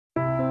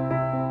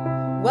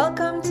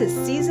Welcome to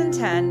Season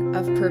 10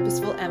 of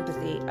Purposeful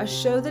Empathy, a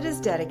show that is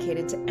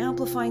dedicated to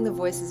amplifying the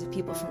voices of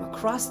people from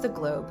across the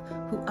globe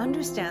who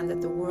understand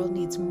that the world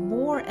needs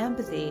more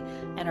empathy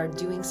and are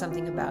doing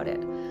something about it.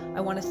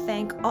 I want to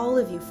thank all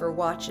of you for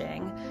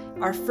watching.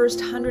 Our first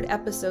 100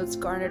 episodes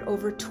garnered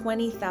over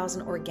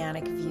 20,000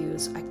 organic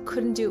views. I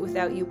couldn't do it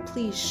without you.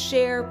 Please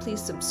share, please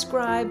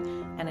subscribe,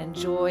 and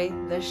enjoy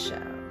the show.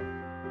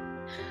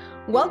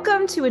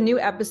 Welcome to a new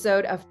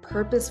episode of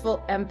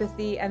Purposeful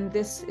Empathy, and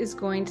this is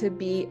going to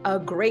be a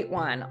great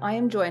one. I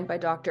am joined by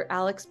Dr.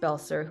 Alex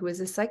Belser, who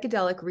is a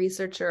psychedelic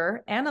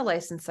researcher and a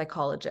licensed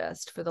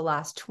psychologist. For the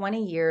last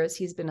 20 years,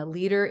 he's been a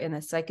leader in the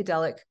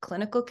psychedelic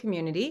clinical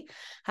community,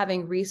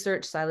 having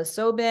researched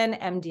psilocybin,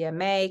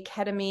 MDMA,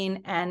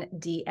 ketamine, and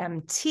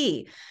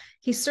DMT.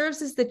 He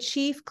serves as the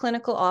chief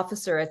clinical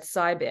officer at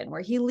Cybin,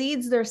 where he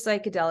leads their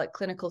psychedelic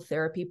clinical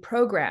therapy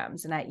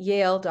programs. And at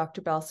Yale,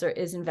 Dr. Belser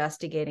is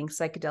investigating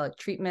psychedelic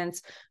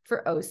treatments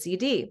for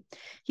OCD.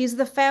 He's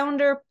the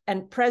founder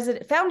and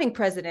founding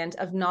president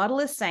of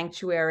Nautilus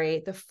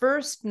Sanctuary, the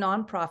first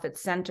nonprofit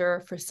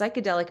center for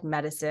psychedelic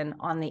medicine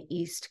on the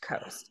East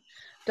Coast.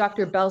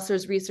 Dr.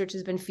 Belser's research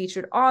has been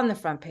featured on the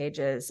front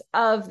pages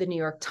of the New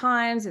York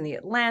Times and the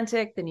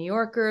Atlantic, the New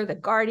Yorker, the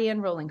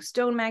Guardian, Rolling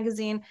Stone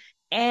magazine,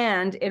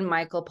 and in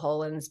Michael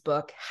Pollan's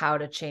book, How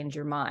to Change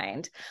Your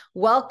Mind.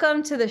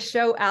 Welcome to the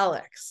show,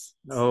 Alex.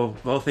 Oh,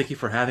 well, thank you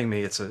for having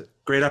me. It's a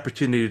great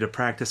opportunity to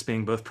practice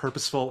being both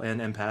purposeful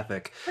and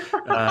empathic.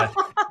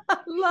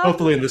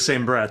 Hopefully in the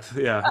same breath.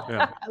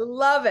 Yeah.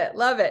 Love it.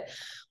 Love it.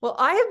 Well,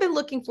 I have been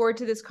looking forward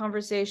to this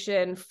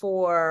conversation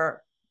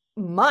for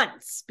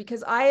months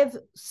because I have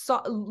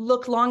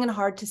looked long and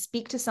hard to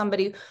speak to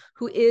somebody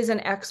who is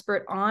an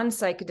expert on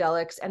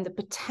psychedelics and the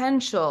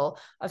potential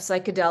of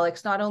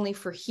psychedelics, not only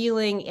for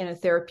healing in a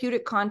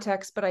therapeutic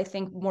context, but I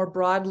think more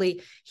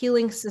broadly,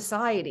 healing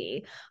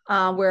society,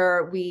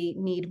 where we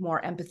need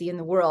more empathy in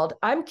the world.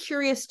 I'm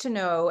curious to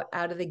know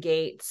out of the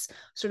gates,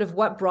 sort of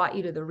what brought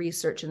you to the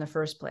research in the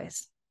first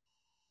place.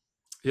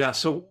 Yeah.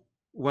 So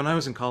when I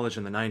was in college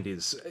in the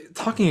 90s,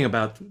 talking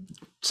about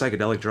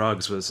psychedelic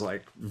drugs was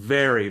like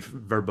very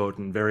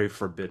verboten, very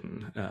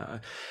forbidden.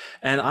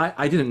 And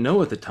I didn't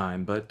know at the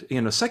time, but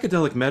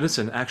psychedelic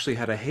medicine actually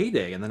had a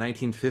heyday in the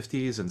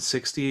 1950s and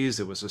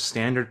 60s. It was a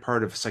standard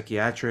part of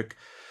psychiatric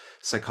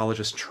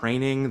psychologist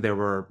training. There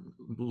were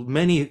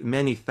many,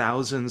 many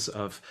thousands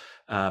of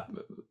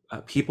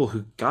people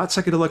who got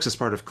psychedelics as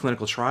part of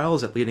clinical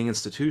trials at leading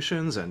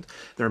institutions, and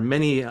there are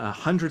many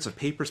hundreds of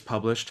papers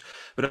published,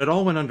 but it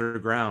all went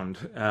underground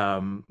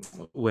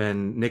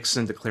when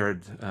Nixon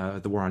declared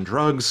the war on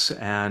drugs,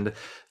 and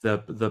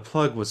the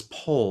plug was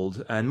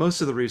pulled, and most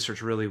of the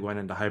research really went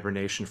into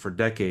hibernation for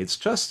decades,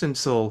 just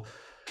until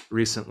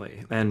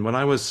recently. And when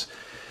I was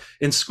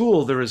in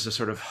school, there was a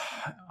sort of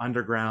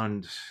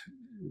underground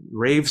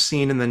rave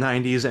scene in the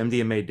 90s,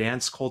 MDMA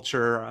dance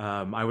culture.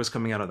 I was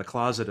coming out of the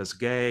closet as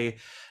gay.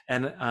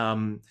 And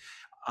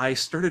I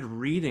started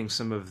reading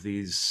some of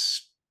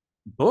these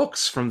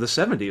books from the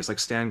 70s, like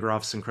Stan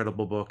Grof's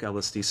incredible book,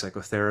 LSD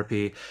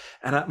Psychotherapy.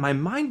 And my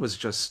mind was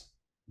just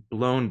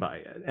blown by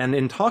it. And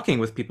in talking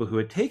with people who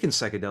had taken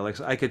psychedelics,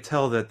 I could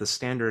tell that the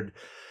standard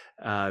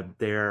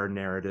their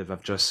narrative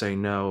of just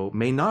saying no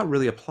may not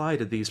really apply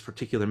to these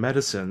particular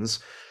medicines,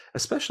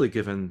 especially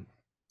given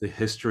the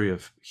history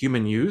of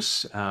human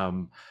use,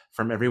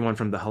 from everyone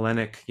from the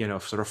Hellenic,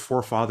 sort of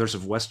forefathers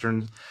of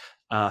Western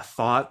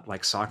thought,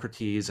 like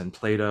Socrates and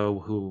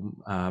Plato,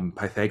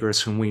 Pythagoras,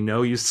 whom we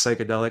know used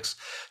psychedelics,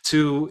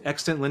 to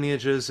extant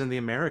lineages in the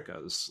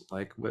Americas,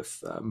 like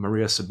with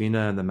Maria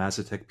Sabina and the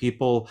Mazatec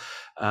people,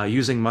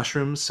 using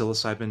mushrooms,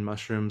 psilocybin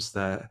mushrooms,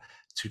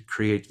 to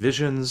create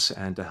visions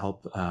and to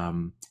help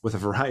with a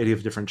variety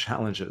of different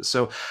challenges.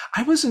 So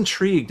I was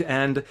intrigued,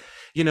 and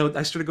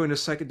I started going to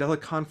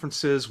psychedelic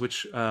conferences,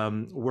 which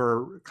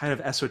were kind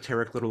of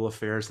esoteric little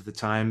affairs at the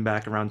time,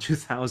 back around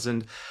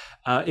 2000.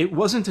 It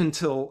wasn't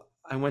until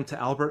I went to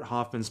Albert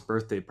Hofmann's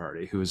birthday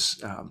party,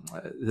 who's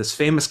this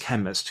famous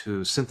chemist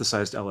who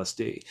synthesized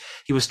LSD.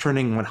 He was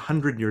turning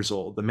 100 years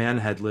old. The man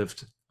had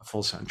lived a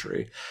full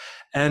century.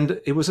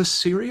 And it was a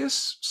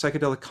serious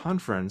psychedelic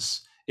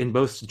conference in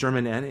both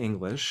German and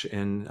English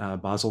in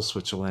Basel,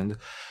 Switzerland,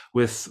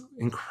 with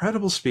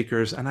incredible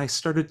speakers. And I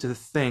started to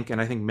think,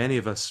 and I think many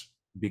of us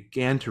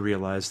began to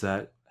realize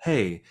that,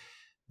 hey,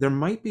 there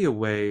might be a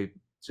way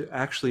to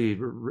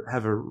actually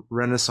have a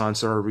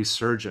renaissance or a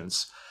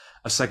resurgence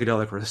of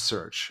psychedelic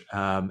research.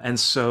 And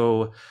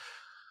so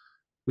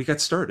we got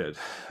started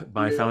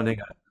by founding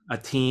a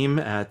team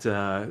at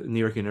New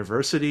York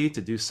University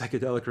to do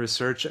psychedelic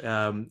research,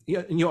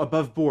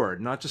 above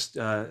board, not just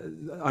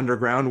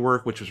underground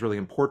work, which was really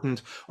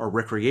important, or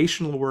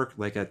recreational work,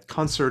 like at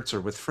concerts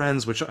or with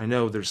friends, which I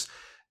know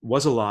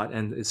was a lot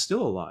and is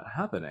still a lot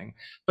happening.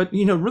 But,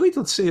 really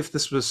to see if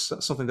this was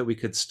something that we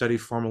could study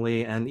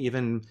formally and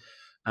even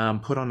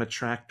put on a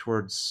track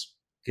towards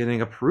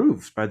getting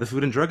approved by the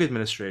Food and Drug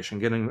Administration,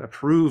 getting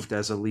approved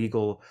as a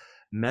legal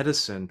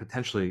medicine,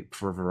 potentially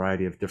for a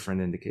variety of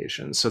different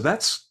indications. So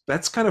that's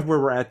kind of where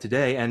we're at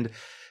today. And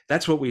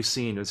that's what we've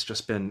seen. It's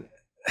just been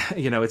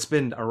it's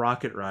been a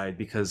rocket ride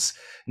because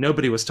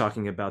nobody was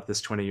talking about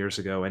this 20 years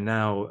ago, and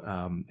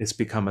now it's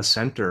become a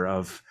center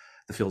of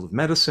the field of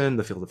medicine,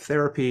 the field of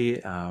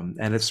therapy,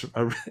 and it's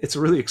a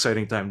really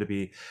exciting time to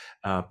be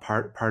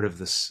part of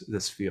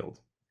this field.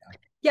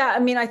 Yeah, I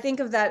mean, I think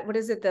of that, what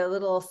is it, the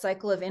little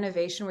cycle of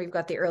innovation where you've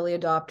got the early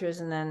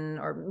adopters and then,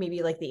 or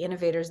maybe like the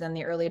innovators, then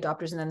the early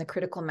adopters, and then the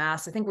critical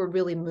mass. I think we're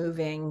really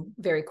moving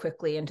very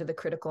quickly into the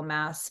critical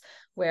mass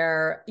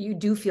where you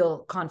do feel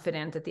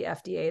confident that the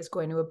FDA is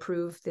going to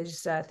approve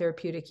these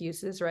therapeutic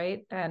uses,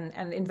 right?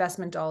 And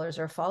investment dollars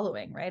are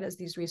following, right? As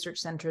these research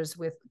centers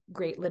with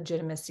great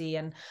legitimacy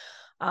and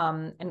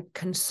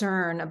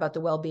concern about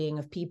the well-being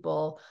of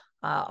people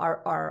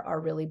are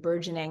really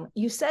burgeoning.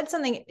 You said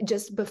something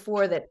just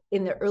before that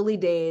in the early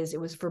days it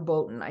was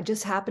verboten. I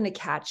just happened to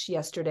catch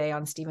yesterday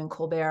on Stephen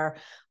Colbert,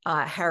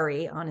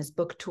 Harry on his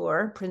book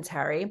tour, Prince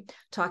Harry,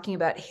 talking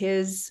about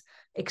his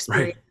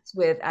experience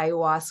with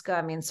ayahuasca.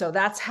 I mean, so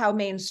that's how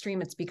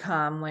mainstream it's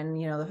become when,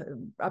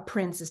 a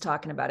prince is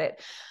talking about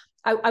it.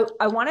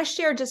 I want to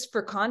share, just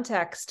for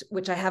context,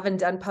 which I haven't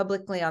done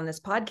publicly on this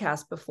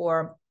podcast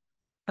before.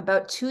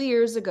 About 2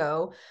 years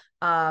ago,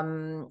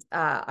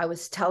 I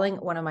was telling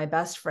one of my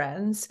best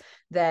friends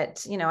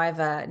that, I have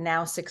a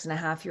now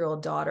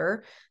 6.5-year-old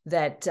daughter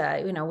that,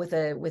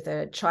 with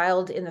a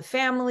child in the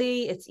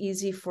family, it's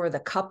easy for the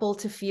couple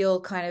to feel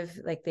kind of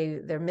like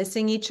they're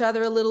missing each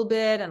other a little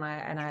bit. And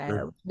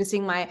I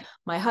missing my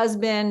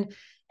husband.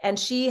 And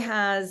she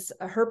has,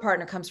 her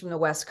partner comes from the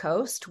West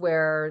Coast,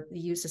 where the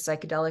use of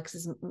psychedelics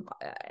is,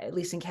 at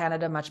least in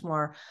Canada, much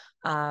more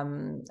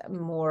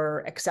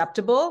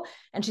acceptable.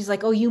 And she's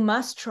like, oh, you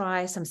must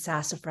try some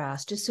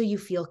sassafras just so you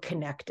feel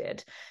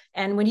connected.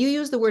 And when you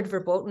use the word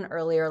verboten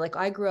earlier, like,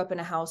 I grew up in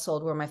a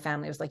household where my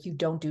family was like, you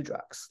don't do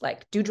drugs,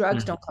 like, do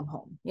drugs, don't come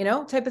home,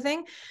 type of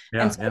thing.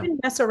 And so I didn't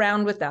mess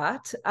around with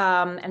that.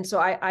 And so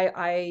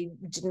I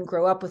didn't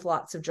grow up with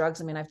lots of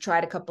drugs. I mean, I've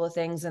tried a couple of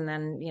things and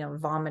then,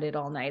 vomited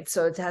all night.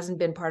 So it hasn't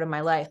been part of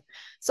my life.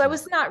 So I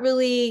was not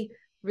really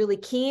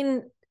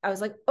keen. I was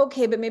like,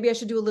 okay, but maybe I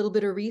should do a little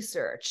bit of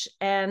research.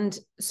 And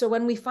so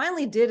when we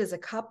finally did as a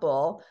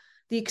couple,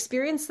 the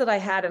experience that I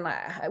had, and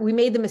we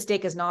made the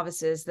mistake as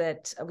novices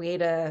that we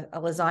ate a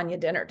lasagna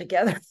dinner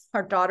together.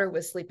 Our daughter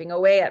was sleeping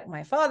away at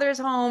my father's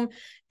home.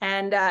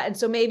 And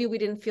so maybe we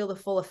didn't feel the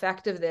full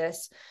effect of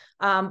this.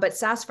 But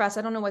sassafras,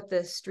 I don't know what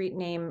the street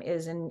name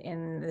is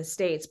in the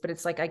States, but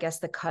it's like, I guess,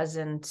 the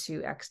cousin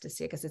to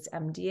ecstasy. I guess it's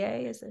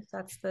MDA. If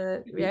that's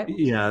the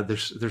yeah.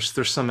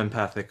 There's some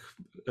empathic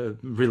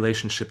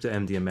relationship to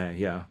MDMA.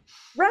 Yeah.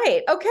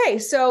 Right. Okay.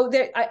 So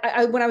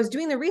when I was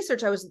doing the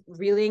research, I was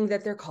reading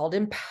that they're called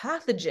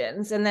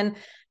empathogens, and then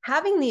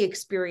having the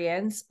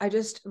experience, I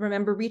just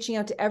remember reaching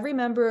out to every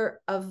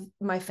member of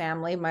my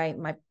family,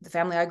 the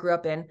family I grew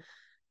up in,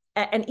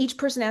 and each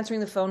person answering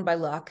the phone by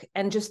luck,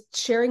 and just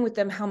sharing with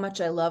them how much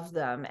I love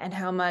them and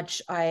how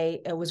much I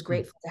was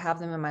grateful to have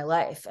them in my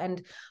life.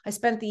 And I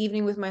spent the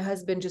evening with my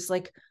husband, just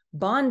like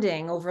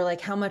bonding over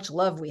like how much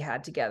love we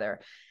had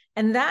together.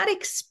 And that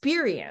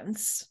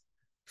experience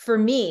for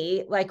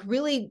me, like,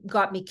 really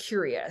got me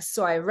curious.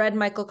 So I read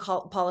Michael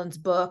Pollan's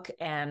book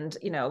and,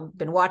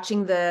 been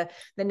watching the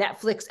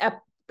Netflix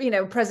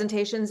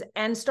presentations,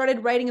 and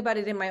started writing about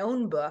it in my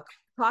own book,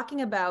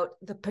 talking about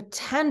the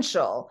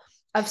potential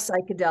of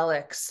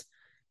psychedelics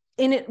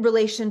in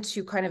relation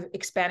to kind of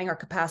expanding our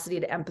capacity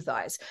to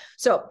empathize.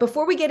 So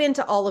before we get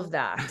into all of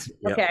that,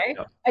 okay,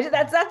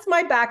 that's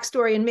my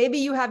backstory. And maybe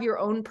you have your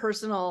own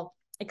personal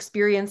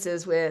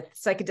experiences with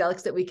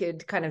psychedelics that we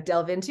could kind of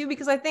delve into,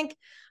 because I think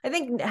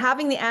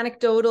having the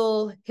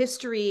anecdotal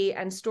history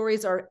and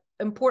stories are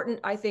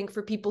important, I think,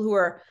 for people who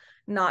are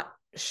not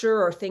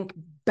sure or think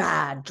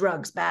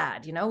drugs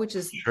bad, which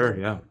is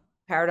the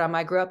paradigm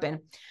I grew up in.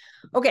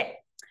 Okay.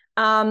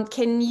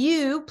 Can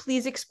you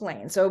please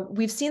explain? So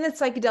we've seen that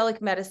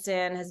psychedelic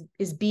medicine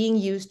is being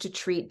used to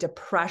treat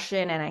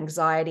depression and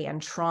anxiety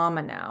and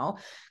trauma now.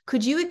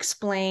 Could you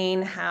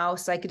explain how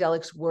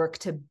psychedelics work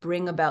to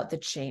bring about the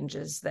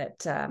changes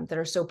that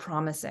are so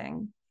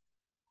promising?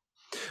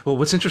 Well,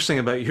 what's interesting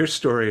about your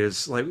story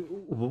is, like,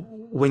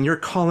 when you're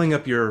calling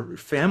up your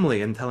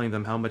family and telling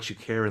them how much you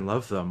care and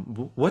love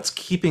them, what's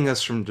keeping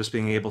us from just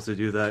being able to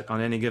do that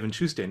on any given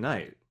Tuesday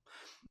night?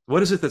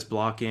 What is it that's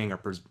blocking or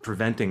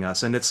preventing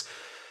us? And it's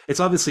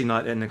obviously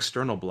not an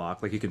external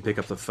block, like you can pick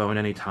up the phone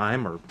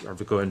anytime or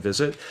go and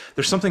visit.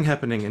 There's something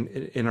happening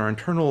in our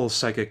internal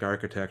psychic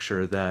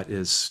architecture that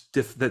is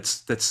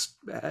that's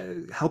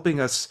helping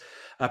us,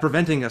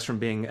 preventing us from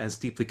being as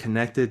deeply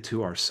connected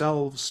to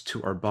ourselves,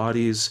 to our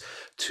bodies,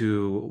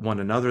 to one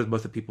another,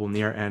 both the people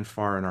near and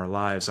far in our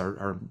lives,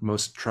 our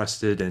most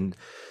trusted and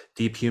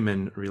deep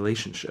human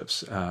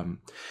relationships. And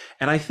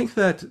I think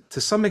that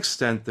to some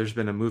extent, there's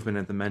been a movement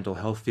in the mental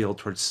health field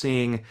towards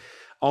seeing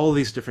all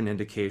these different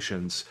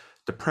indications: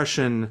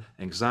 depression,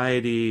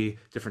 anxiety,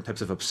 different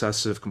types of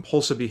obsessive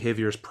compulsive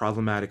behaviors,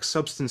 problematic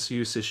substance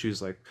use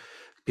issues like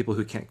people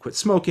who can't quit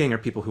smoking or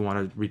people who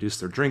want to reduce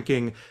their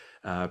drinking,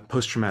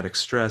 post-traumatic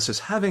stress as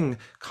having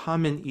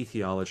common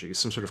etiology,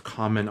 some sort of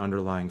common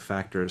underlying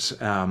factors.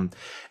 And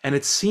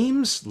it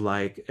seems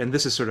like, and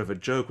this is sort of a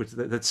joke,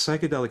 that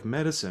psychedelic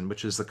medicine,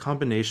 which is the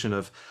combination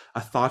of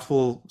a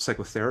thoughtful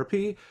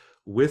psychotherapy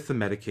with the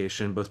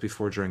medication, both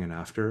before, during, and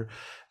after,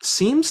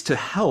 seems to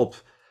help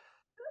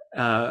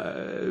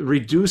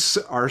reduce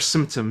our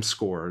symptom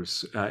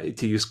scores,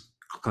 to use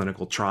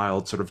clinical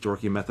trial sort of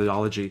dorky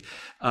methodology,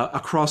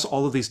 across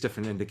all of these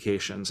different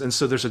indications. And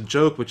so there's a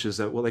joke, which is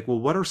that, well,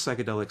 what are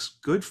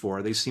psychedelics good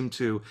for? They seem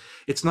to,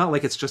 it's not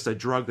like it's just a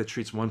drug that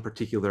treats one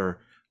particular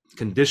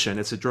condition.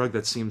 It's a drug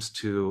that seems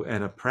to,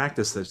 and a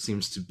practice that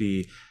seems to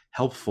be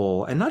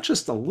helpful, and not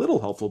just a little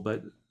helpful,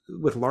 but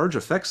with large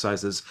effect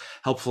sizes,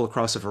 helpful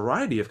across a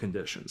variety of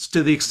conditions,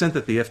 to the extent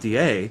that the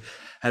FDA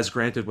has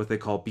granted what they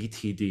call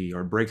BTD,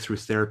 or breakthrough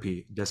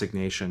therapy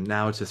designation,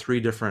 now to 3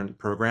 different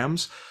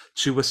programs,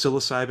 2 with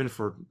psilocybin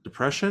for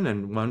depression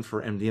and 1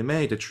 for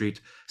MDMA to treat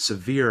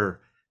severe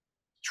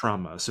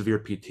trauma, severe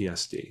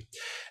PTSD.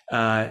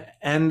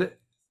 And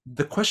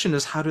the question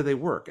is, how do they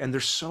work? And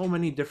there's so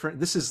many different,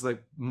 this is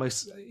like,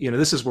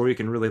 this is where we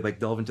can really like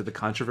delve into the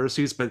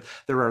controversies, but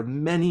there are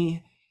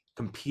many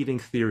competing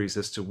theories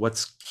as to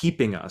what's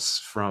keeping us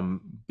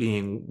from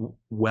being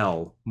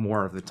well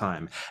more of the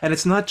time. And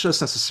it's not just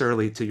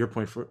necessarily, to your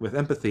point, with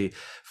empathy,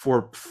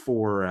 for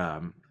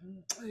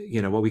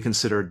what we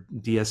consider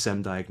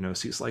DSM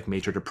diagnoses like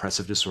major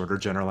depressive disorder,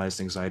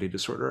 generalized anxiety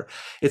disorder.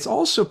 It's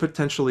also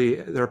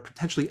there are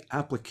potentially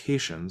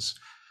applications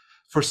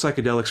for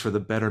psychedelics for the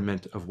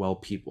betterment of well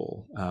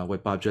people,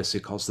 what Bob Jesse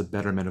calls the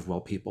betterment of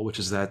well people, which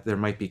is that there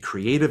might be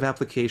creative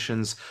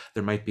applications,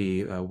 there might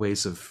be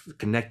ways of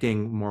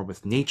connecting more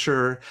with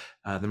nature,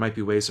 there might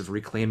be ways of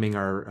reclaiming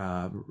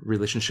our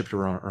relationship to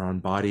our own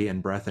body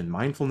and breath and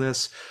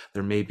mindfulness,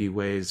 there may be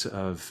ways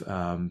of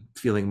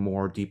feeling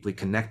more deeply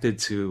connected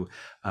to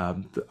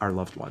our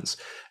loved ones.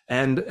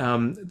 And,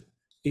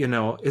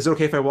 is it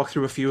okay if I walk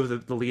through a few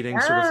of the leading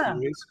sort of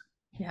theories?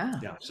 Yeah.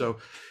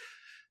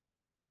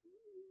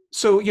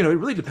 So, it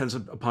really depends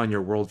upon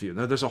your worldview.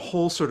 Now, there's a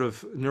whole sort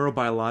of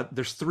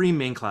there's 3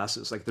 main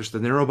classes. Like there's the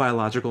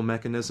neurobiological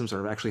mechanisms that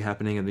are actually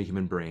happening in the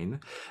human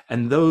brain.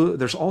 And though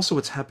there's also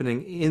what's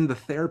happening in the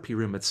therapy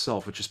room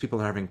itself, which is people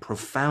are having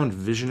profound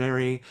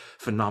visionary,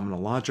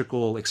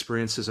 phenomenological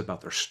experiences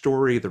about their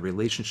story, their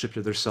relationship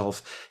to their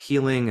self,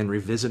 healing and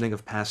revisiting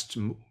of past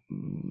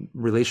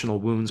relational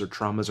wounds or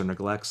traumas or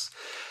neglects.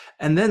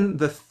 And then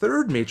the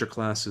third major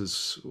class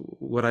is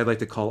what I like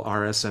to call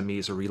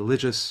RSMEs, or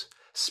religious,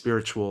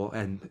 spiritual,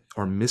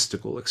 or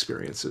mystical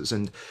experiences.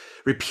 And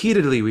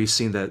repeatedly we've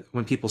seen that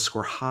when people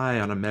score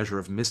high on a measure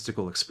of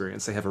mystical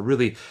experience, they have a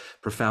really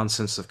profound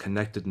sense of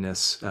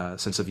connectedness,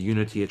 sense of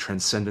unity, a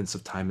transcendence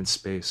of time and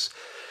space,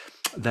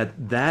 that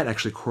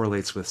actually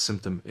correlates with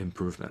symptom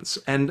improvements.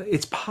 And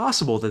it's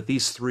possible that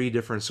these 3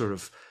 different sort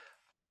of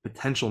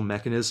potential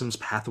mechanisms,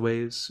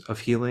 pathways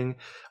of healing,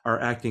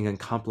 are acting in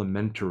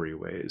complementary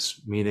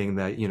ways, meaning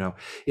that,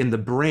 in the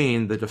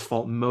brain, the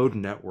default mode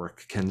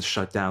network can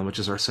shut down, which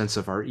is our sense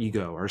of our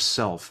ego, our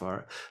self,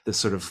 this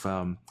sort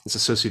of, it's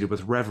associated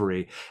with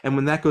reverie. And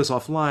when that goes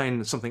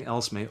offline, something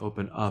else may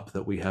open up,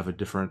 that we have a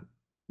different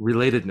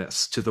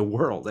relatedness to the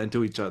world and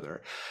to each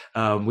other.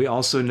 We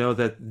also know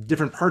that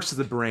different parts of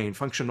the brain,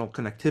 functional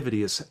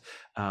connectivity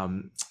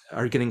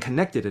are getting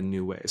connected in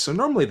new ways. So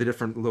normally the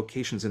different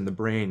locations in the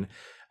brain,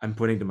 I'm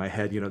pointing to my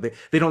head,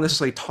 they don't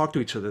necessarily talk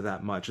to each other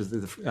that much,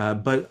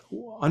 but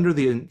under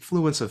the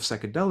influence of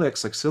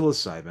psychedelics like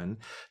psilocybin,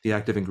 the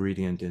active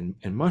ingredient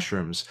in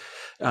mushrooms,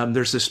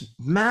 there's this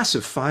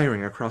massive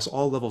firing across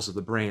all levels of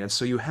the brain. And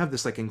so you have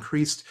this like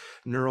increased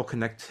neural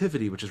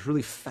connectivity, which is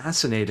really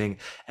fascinating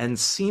and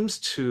seems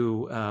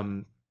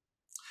to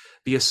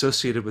be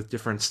associated with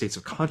different states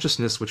of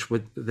consciousness, which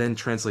would then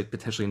translate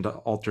potentially into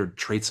altered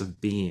traits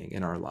of being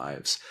in our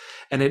lives.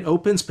 And it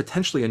opens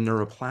potentially a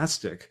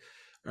neuroplastic,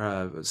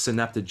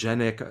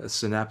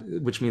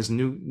 synaptogenic, which means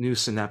new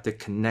synaptic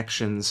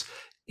connections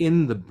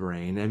in the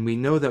brain. And we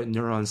know that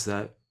neurons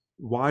that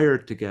fire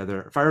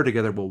together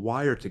will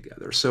wire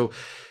together. So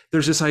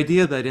there's this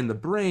idea that in the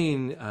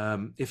brain,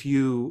 if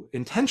you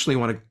intentionally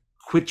want to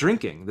quit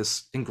drinking,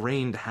 this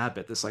ingrained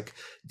habit, this like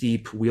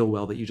deep wheel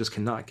well that you just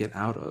cannot get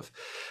out of,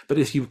 but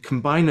if you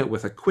combine it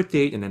with a quit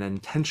date and an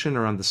intention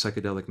around the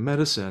psychedelic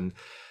medicine,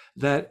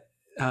 that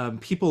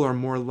people are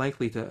more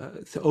likely to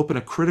open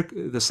the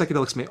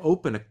psychedelics may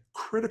open a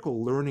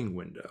critical learning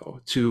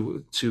window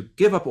to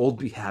give up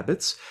old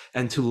habits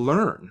and to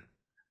learn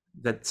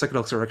that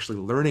psychedelics are actually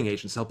learning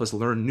agents to help us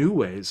learn new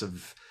ways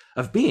of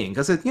being.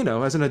 Because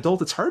as an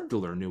adult, it's hard to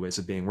learn new ways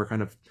of being. We're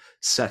kind of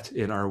set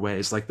in our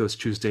ways, like those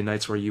Tuesday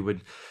nights where you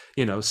would,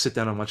 sit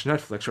down and watch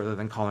Netflix rather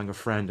than calling a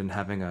friend and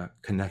having a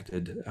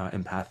connected,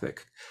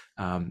 empathic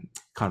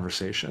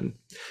conversation.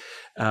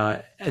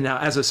 And now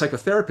as a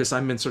psychotherapist,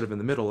 I'm sort of in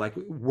the middle, like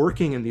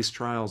working in these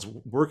trials,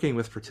 working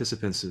with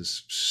participants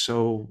is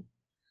so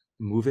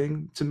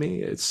moving to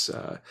me. It's,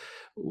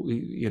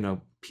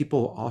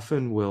 people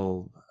often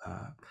will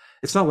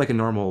it's not like a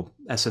normal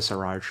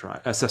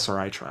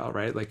SSRI trial,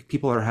 right? Like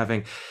people are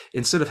having,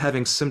 instead of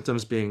having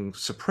symptoms being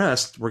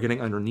suppressed, we're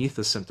getting underneath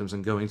the symptoms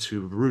and going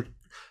to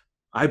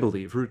I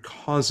believe, root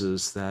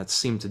causes that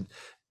seem to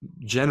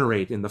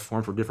generate in the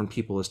form for different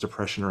people as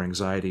depression or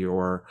anxiety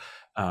or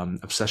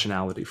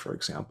obsessionality, for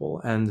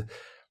example. And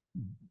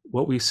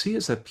what we see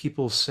is that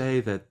people say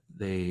that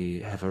they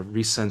have a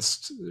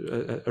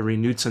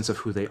renewed sense of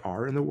who they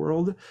are in the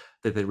world,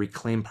 that they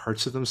reclaim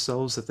parts of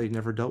themselves that they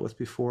never dealt with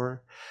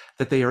before,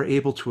 that they are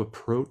able to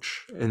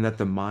approach, and that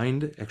the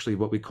mind, actually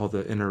what we call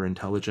the inner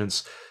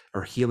intelligence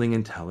or healing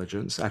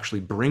intelligence, actually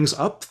brings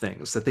up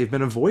things that they've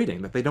been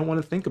avoiding, that they don't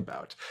want to think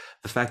about.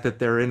 The fact that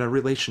they're in a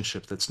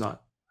relationship that's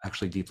not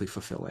actually deeply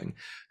fulfilling,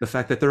 the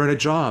fact that they're in a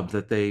job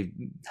that they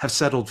have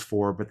settled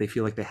for, but they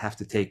feel like they have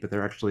to take, but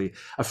they're actually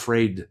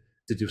afraid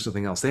to do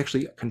something else. They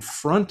actually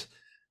confront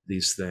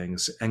these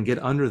things and get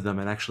under them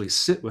and actually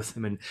sit with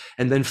them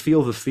and then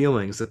feel the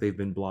feelings that they've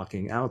been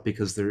blocking out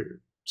because they're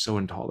so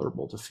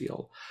intolerable to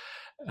feel.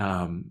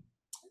 And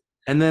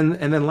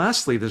then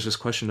lastly, there's this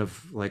question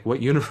of like,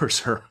 what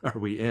universe are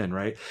we in,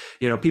 right?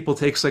 People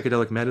take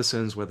psychedelic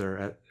medicines,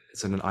 whether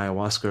it's in an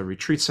ayahuasca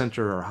retreat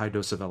center or a high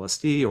dose of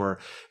LSD, or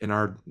in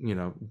our,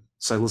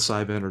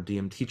 psilocybin or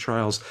DMT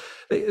trials,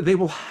 they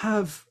will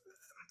have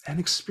an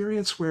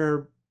experience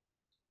where,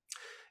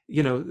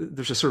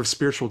 there's a sort of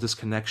spiritual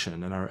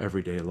disconnection in our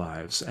everyday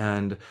lives.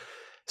 And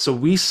so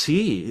we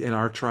see in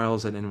our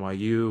trials at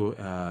NYU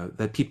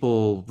that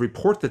people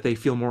report that they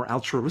feel more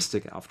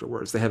altruistic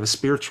afterwards. They have a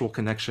spiritual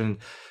connection,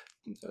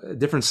 a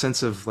different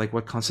sense of like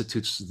what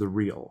constitutes the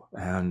real,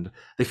 and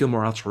they feel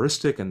more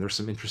altruistic. And there's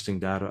some interesting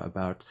data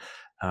about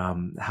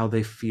how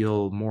they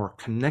feel more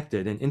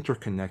connected and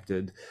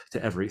interconnected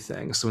to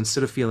everything. So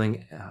instead of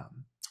feeling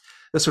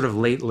the sort of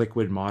late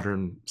liquid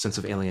modern sense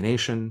of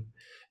alienation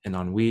and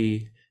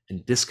ennui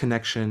and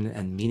disconnection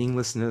and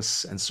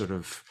meaninglessness and sort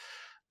of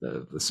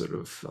the sort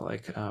of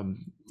like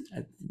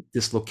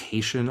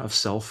dislocation of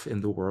self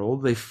in the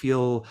world, they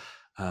feel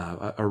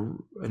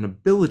an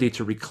ability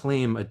to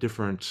reclaim a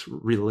different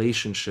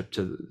relationship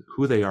to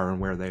who they are and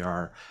where they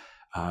are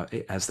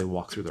as they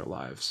walk through their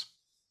lives.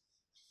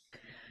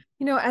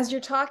 As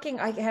you're talking,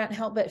 I can't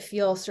help but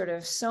feel sort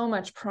of so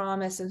much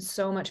promise and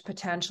so much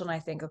potential. And I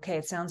think, okay,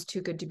 it sounds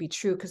too good to be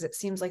true, because it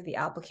seems like the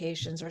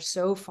applications are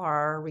so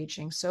far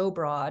reaching, so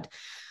broad.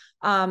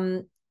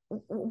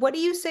 What do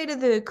you say to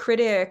the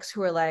critics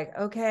who are like,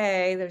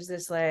 okay, there's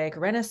this like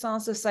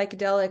renaissance of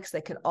psychedelics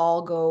that could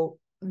all go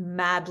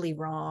madly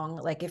wrong,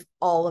 like if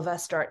all of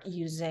us start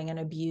using and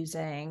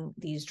abusing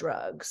these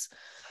drugs?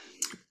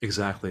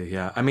 Exactly.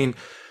 Yeah. I mean,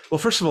 well,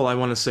 first of all, I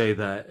want to say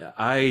that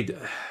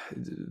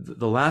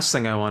the last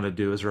thing I want to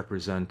do is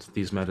represent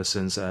these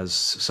medicines as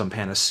some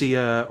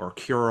panacea or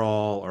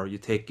cure-all, or you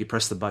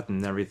press the button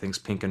and everything's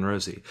pink and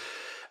rosy.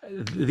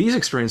 These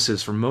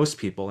experiences for most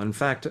people, in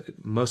fact,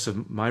 most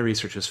of my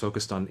research is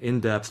focused on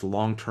in-depth,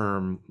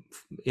 long-term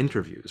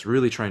interviews,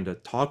 really trying to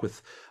talk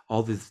with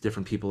all these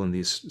different people in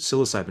these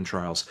psilocybin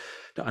trials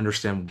to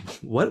understand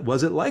what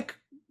was it like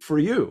for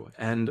you.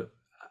 And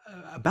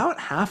about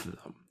half of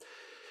them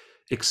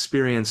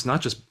experience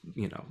not just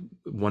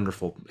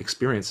wonderful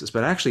experiences,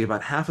 but actually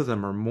about half of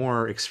them or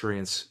more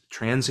experience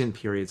transient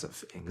periods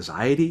of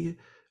anxiety,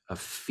 of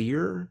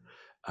fear.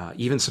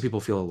 Even some people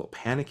feel a little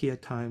panicky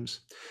at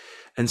times.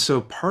 And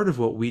so part of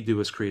what we do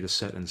is create a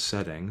set and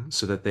setting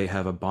so that they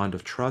have a bond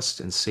of trust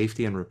and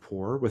safety and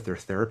rapport with their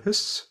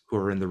therapists who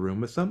are in the room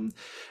with them,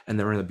 and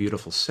they're in a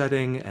beautiful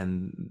setting,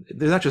 and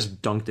they're not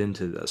just dunked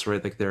into this,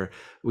 right? Like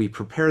we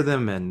prepare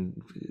them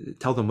and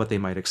tell them what they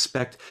might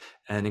expect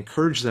and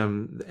encourage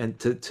them and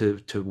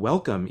to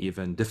welcome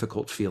even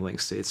difficult feeling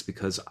states,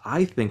 because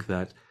I think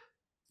that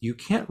you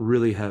can't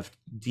really have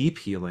deep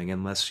healing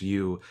unless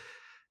you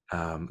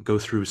go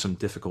through some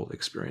difficult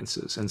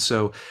experiences. And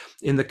so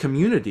in the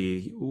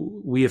community,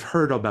 we have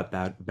heard about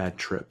bad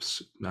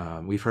trips.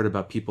 We've heard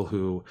about people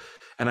who,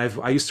 and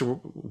I used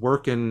to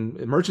work in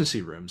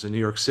emergency rooms in New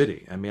York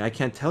City. I mean, I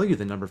can't tell you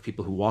the number of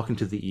people who walk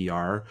into the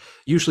ER,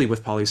 usually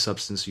with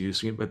polysubstance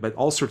use, but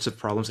all sorts of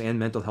problems and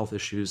mental health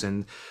issues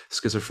and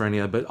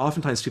schizophrenia. But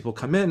oftentimes people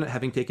come in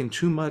having taken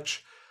too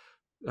many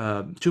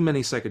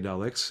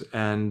psychedelics,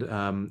 and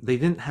they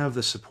didn't have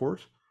the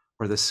support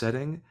or the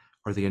setting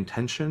or the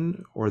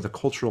intention or the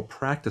cultural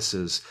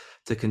practices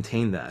to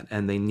contain that,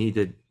 and they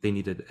needed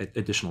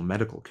additional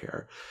medical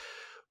care.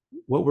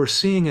 What we're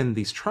seeing in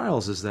these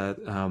trials is that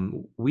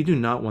we do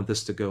not want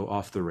this to go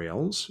off the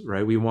rails,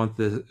 right? We want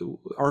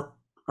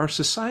our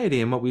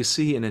society, and what we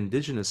see in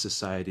indigenous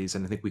societies,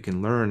 and I think we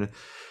can learn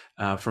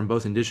from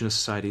both indigenous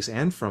societies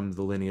and from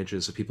the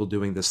lineages of people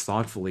doing this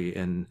thoughtfully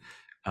in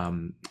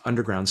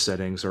underground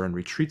settings or in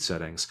retreat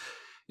settings,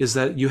 is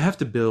that you have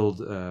to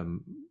build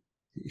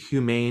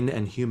humane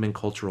and human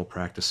cultural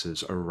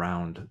practices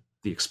around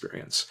the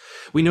experience.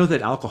 We know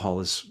that alcohol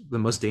is the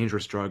most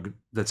dangerous drug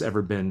that's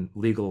ever been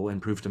legal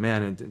and proved to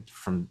man, and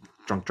from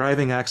drunk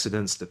driving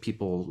accidents to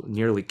people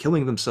nearly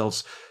killing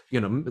themselves,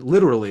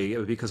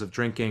 literally because of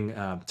drinking,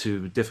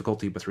 to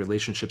difficulty with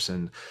relationships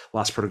and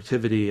lost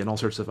productivity and all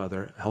sorts of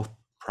other health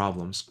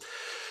problems.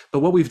 But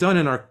what we've done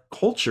in our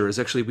culture is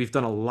actually we've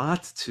done a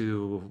lot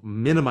to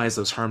minimize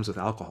those harms with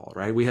alcohol,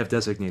 right? We have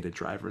designated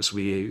drivers.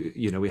 We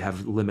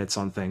have limits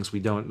on things. We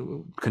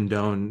don't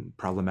condone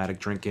problematic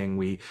drinking.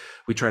 We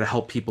try to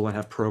help people and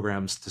have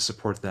programs to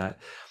support that.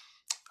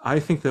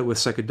 I think that with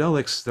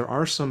psychedelics, there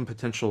are some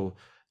potential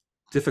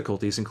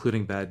difficulties,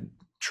 including bad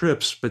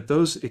trips, but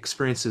those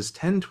experiences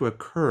tend to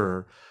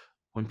occur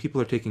when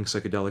people are taking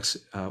psychedelics,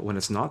 when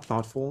it's not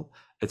thoughtful,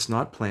 it's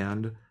not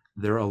planned,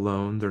 they're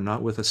alone, they're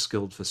not with a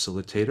skilled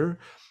facilitator.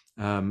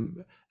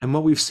 And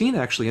what we've seen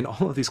actually in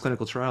all of these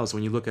clinical trials,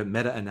 when you look at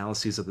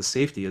meta-analyses of the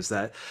safety, is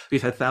that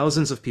we've had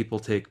thousands of people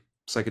take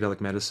psychedelic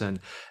medicine.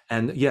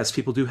 And yes,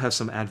 people do have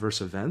some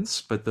adverse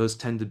events, but those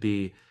tend to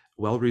be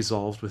well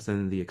resolved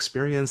within the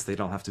experience. They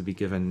don't have to be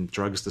given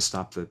drugs to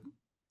stop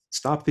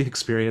the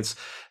experience,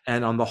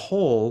 and on the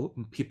whole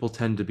people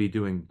tend to be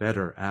doing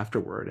better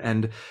afterward,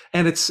 and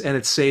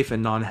it's safe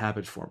and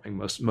non-habit forming.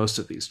 Most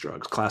of these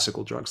drugs,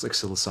 classical drugs like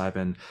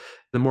psilocybin,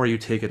 the more you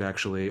take it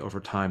actually over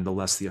time, the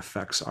less the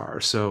effects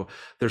are. So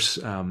there's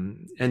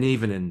and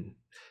even in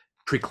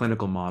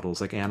preclinical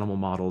models, like animal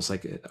models,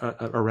 like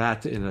a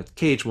rat in a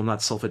cage will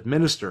not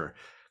self-administer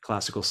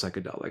classical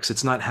psychedelics.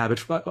 It's not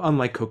habit,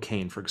 unlike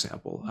cocaine, for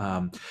example.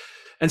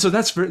 And so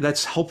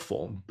that's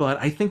helpful. But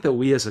I think that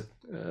we as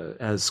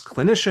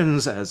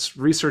clinicians, as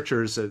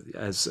researchers,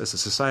 as a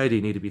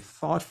society, need to be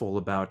thoughtful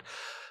about,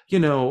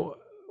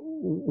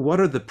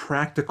 what are the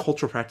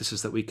cultural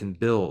practices that we can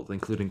build,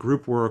 including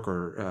group work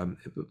or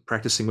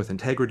practicing with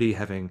integrity,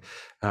 having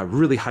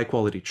really high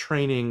quality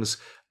trainings,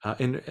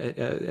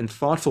 and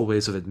thoughtful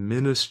ways of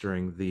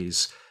administering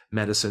these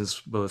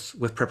medicines, both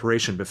with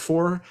preparation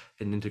before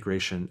and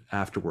integration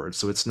afterwards.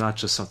 So it's not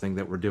just something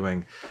that we're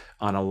doing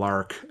on a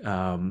lark,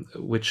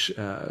 which,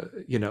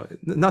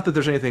 not that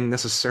there's anything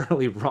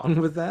necessarily wrong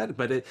with that,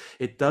 but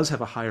it does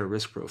have a higher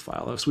risk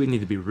profile. So we need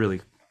to be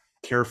really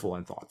careful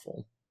and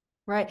thoughtful.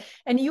 Right.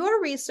 And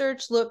your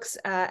research looks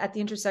at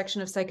the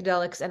intersection of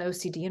psychedelics and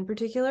OCD in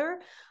particular.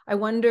 I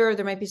wonder,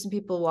 there might be some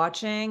people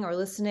watching or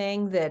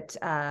listening that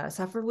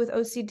suffer with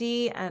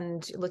OCD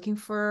and looking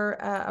for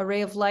a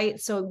ray of light.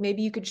 So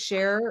maybe you could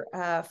share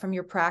from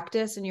your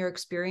practice and your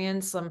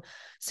experience some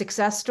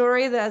success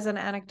story as an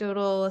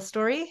anecdotal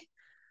story.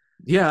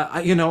 Yeah,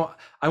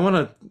 I want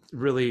to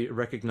really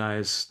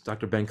recognize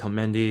Dr. Ben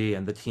Kelmendi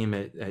and the team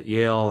at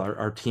Yale,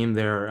 our team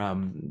there.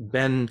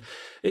 Ben,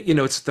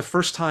 it's the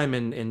first time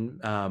in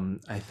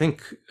I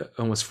think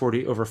almost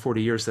over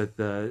 40 years that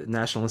the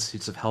National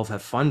Institutes of Health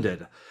have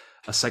funded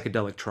a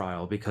psychedelic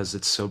trial because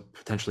it's so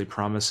potentially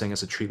promising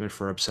as a treatment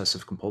for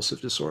obsessive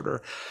compulsive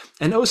disorder.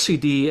 And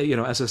OCD,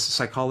 as a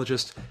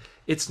psychologist,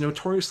 it's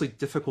notoriously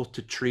difficult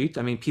to treat.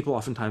 I mean, people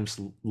oftentimes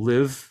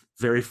live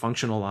very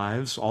functional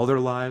lives, all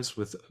their lives,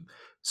 with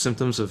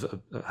symptoms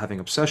of having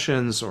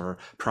obsessions or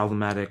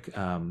problematic,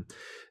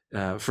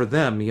 for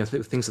them,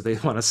 things that they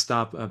want to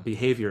stop,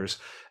 behaviors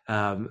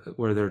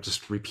where they're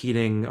just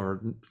repeating or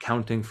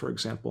counting, for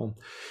example.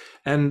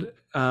 And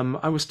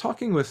I was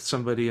talking with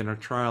somebody in our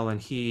trial,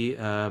 and he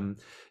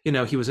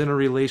was in a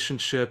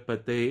relationship,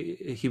 but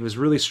he was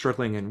really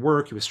struggling in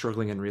work. He was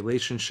struggling in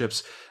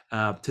relationships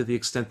to the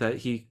extent that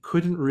he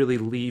couldn't really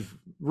leave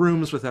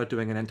rooms without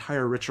doing an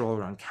entire ritual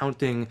around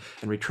counting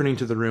and returning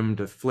to the room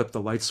to flip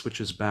the light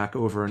switches back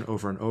over and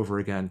over and over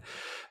again.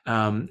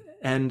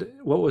 And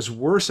what was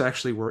worse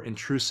actually were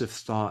intrusive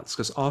thoughts,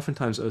 because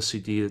oftentimes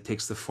OCD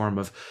takes the form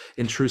of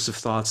intrusive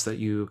thoughts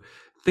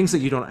things that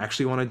you don't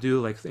actually want to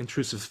do, like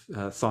intrusive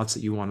thoughts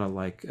that you want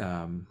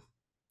to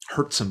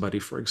hurt somebody,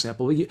 for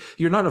example.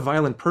 You're not a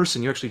violent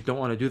person. You actually don't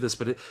want to do this,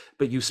 but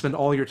you spend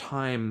all your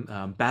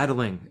time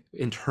battling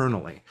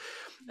internally.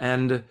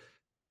 And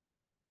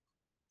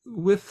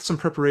with some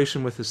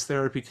preparation with his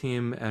therapy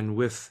team and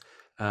with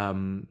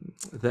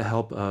the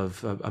help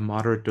of a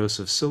moderate dose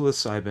of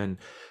psilocybin,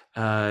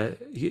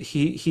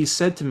 he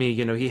said to me,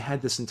 he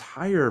had this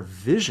entire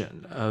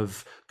vision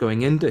of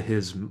going into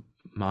his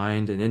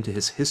mind and into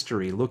his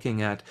history,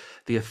 looking at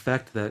the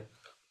effect that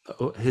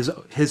his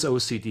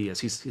OCD, as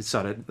he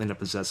saw it in a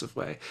possessive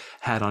way,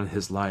 had on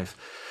his life.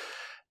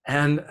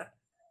 And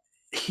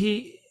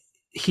he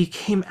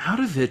came out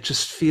of it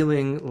just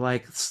feeling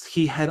like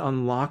he had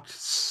unlocked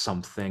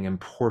something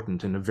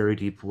important in a very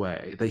deep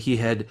way, that he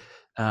had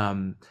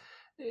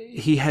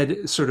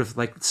sort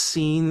of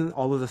seen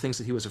all of the things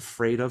that he was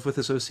afraid of with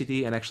his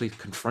OCD and actually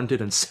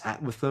confronted and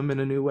sat with them in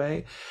a new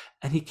way.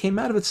 And he came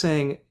out of it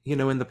saying,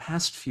 in the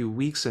past few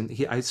weeks, and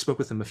I spoke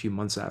with him a few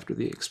months after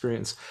the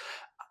experience,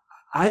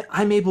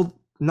 I'm able,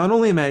 not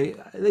only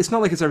it's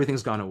not like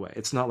everything's gone away.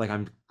 It's not like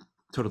I'm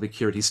totally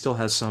cured. He still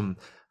has some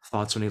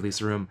thoughts when he leaves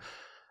the room,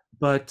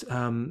 but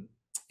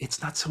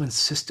it's not so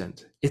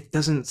insistent. It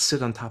doesn't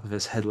sit on top of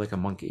his head like a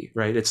monkey,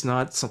 right? It's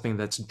not something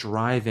that's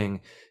driving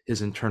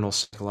his internal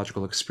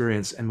psychological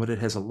experience. And what it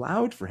has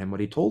allowed for him, what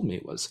he told me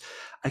was,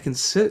 I can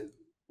sit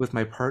with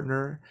my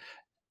partner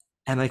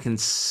and I can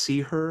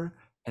see her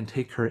and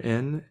take her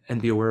in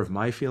and be aware of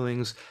my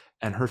feelings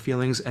and her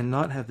feelings, and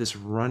not have this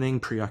running,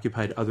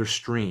 preoccupied other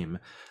stream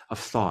of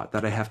thought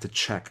that I have to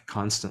check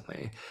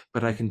constantly.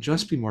 But I can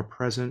just be more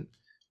present,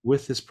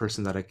 with this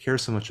person that I care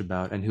so much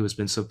about and who has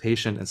been so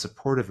patient and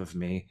supportive of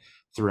me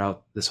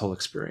throughout this whole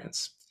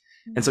experience.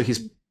 And so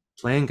he's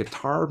playing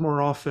guitar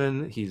more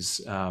often.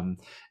 He's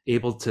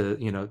able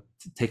to,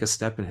 take a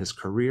step in his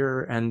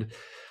career. And,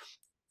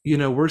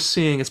 we're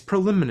seeing, it's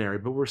preliminary,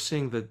 but we're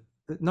seeing that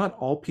not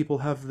all people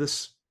have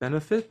this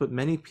benefit, but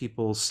many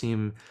people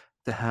seem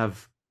to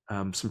have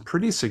some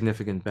pretty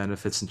significant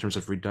benefits in terms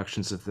of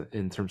reductions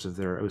in terms of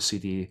their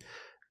OCD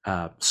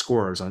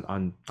scores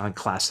on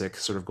classic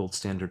sort of gold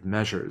standard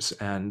measures.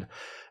 And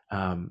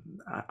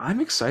I'm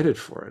excited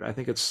for it. I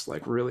think it's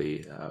like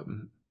really,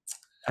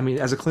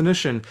 as a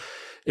clinician,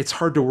 it's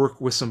hard to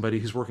work with somebody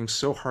who's working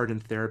so hard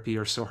in therapy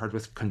or so hard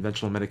with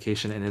conventional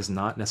medication and is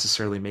not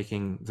necessarily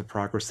making the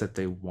progress that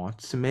they want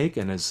to make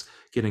and is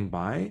getting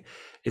by.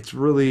 It's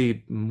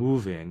really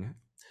moving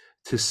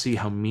to see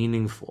how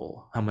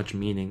much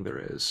meaning there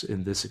is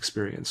in this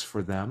experience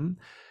for them.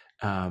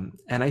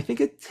 And I think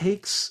it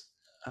takes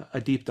a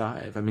deep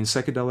dive.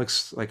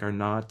 Psychedelics are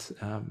not,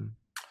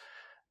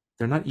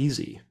 they're not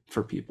easy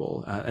for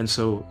people. And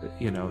so,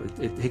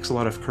 it takes a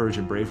lot of courage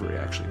and bravery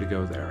actually to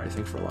go there, I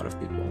think, for a lot of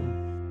people.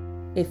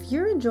 If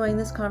you're enjoying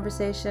this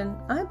conversation,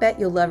 I bet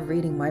you'll love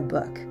reading my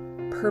book,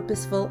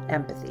 Purposeful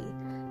Empathy,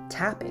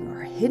 Tapping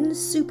Our Hidden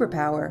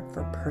Superpower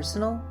for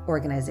Personal,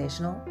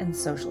 Organizational, and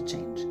Social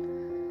Change.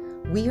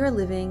 We are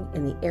living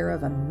in the era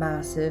of a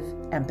massive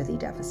empathy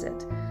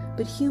deficit,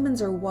 but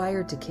humans are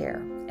wired to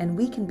care, and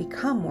we can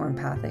become more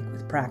empathic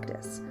with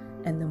practice.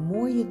 And the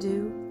more you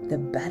do, the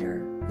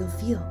better you'll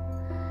feel.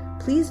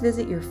 Please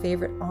visit your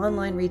favorite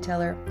online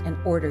retailer and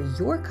order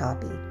your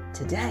copy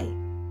today.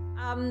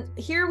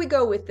 Here we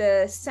go with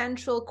the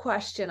central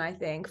question, I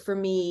think, for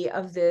me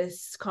of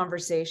this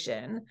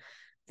conversation.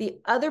 The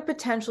other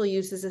potential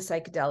uses of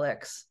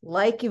psychedelics,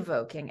 like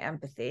evoking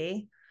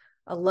empathy,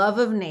 a love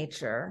of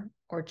nature,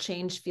 or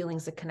changed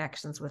feelings of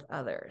connections with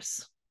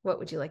others. What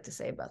would you like to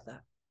say about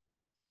that?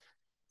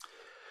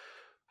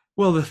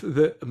 Well,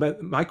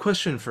 my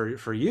question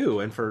for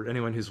you and for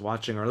anyone who's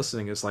watching or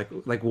listening is like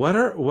what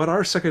are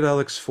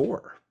psychedelics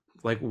for?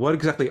 Like, what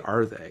exactly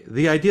are they?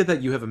 The idea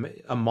that you have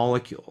a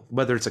molecule,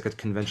 whether it's like a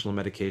conventional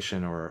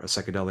medication or a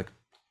psychedelic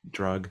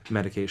drug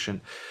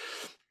medication,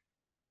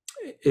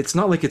 it's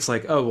not like it's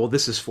like, oh, well,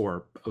 this is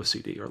for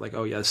OCD, or like,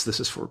 oh, yes, this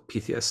is for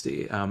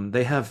PTSD.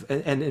 They have,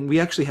 and we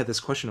actually had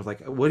this question of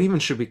like, what even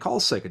should we call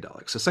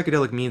psychedelic? So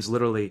psychedelic means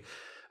literally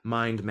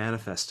mind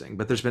manifesting,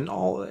 but there's been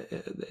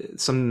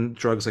some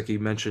drugs, like you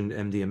mentioned,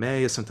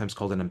 MDMA is sometimes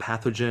called an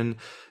empathogen,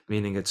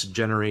 meaning it's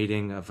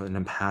generating of an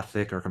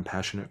empathic or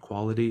compassionate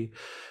quality.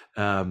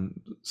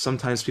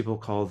 Sometimes people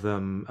call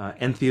them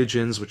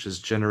entheogens, which is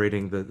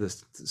generating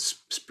the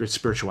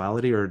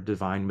spirituality or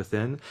divine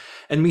within.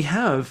 And we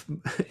have,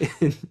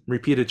 in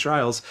repeated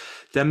trials,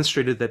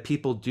 demonstrated that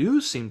people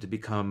do seem to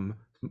become,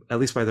 at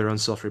least by their own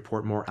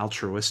self-report, more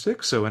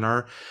altruistic. So in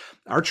our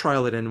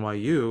trial at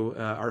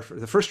NYU,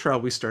 the first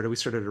trial we started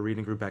a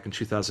reading group back in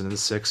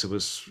 2006. It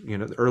was,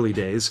 the early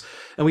days,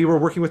 and we were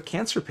working with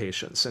cancer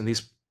patients, and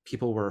these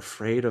people were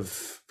afraid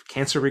of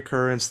cancer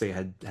recurrence. They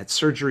had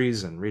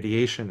surgeries and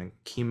radiation and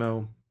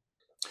chemo,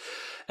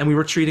 and we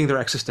were treating their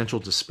existential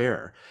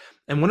despair.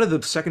 And one of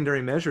the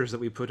secondary measures that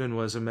we put in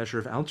was a measure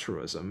of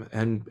altruism,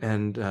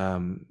 and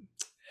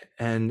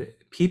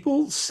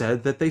people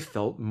said that they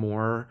felt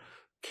more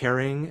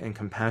caring and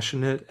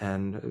compassionate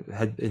and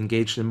had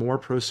engaged in more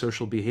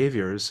pro-social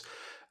behaviors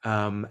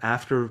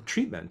after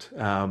treatment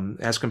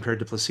as compared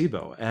to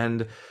placebo.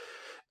 And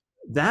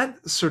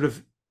that sort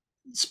of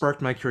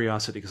sparked my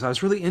curiosity, because I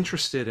was really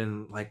interested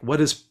in like, what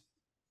is,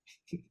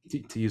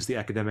 to use the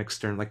academic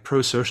term, like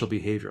pro-social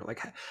behavior? Like,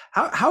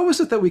 how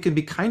is it that we can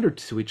be kinder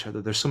to each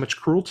other? There's so much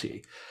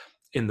cruelty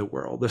in the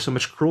world. There's so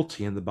much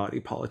cruelty in the body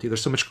politic.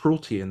 There's so much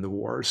cruelty in the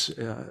wars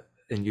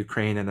in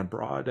Ukraine and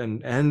abroad,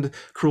 and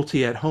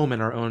cruelty at home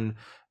in our own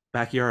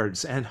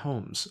backyards and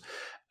homes.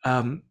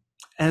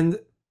 And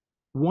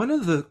one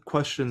of the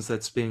questions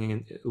that's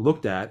being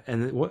looked at,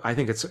 and what I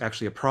think it's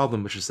actually a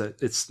problem, which is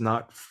that it's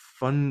not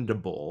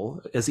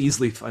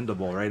easily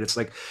fundable, right? It's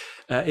like,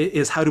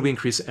 is how do we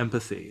increase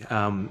empathy?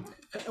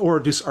 Or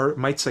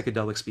might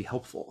psychedelics be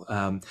helpful?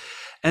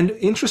 And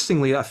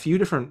interestingly, a few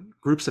different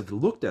groups have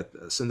looked at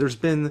this, and there's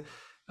been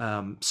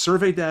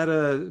survey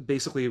data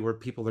basically where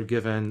people are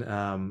given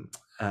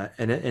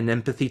an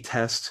empathy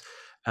test,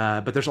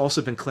 but there's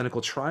also been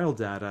clinical trial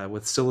data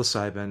with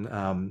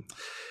psilocybin,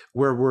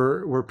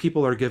 where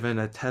people are given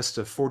a test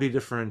of 40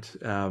 different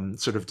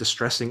sort of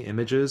distressing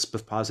images,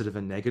 both positive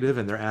and negative,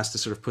 and they're asked to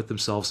sort of put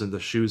themselves in the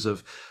shoes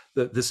of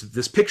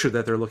this picture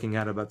that they're looking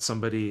at about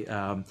somebody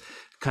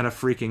kind of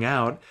freaking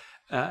out.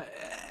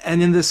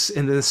 And in this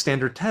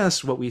standard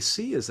test, what we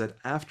see is that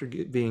after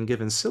being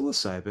given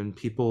psilocybin,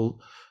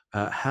 people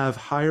have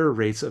higher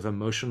rates of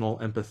emotional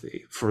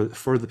empathy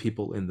for the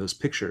people in those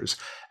pictures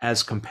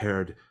as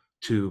compared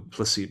to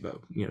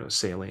placebo,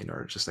 saline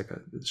or just like a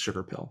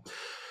sugar pill.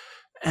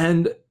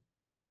 And,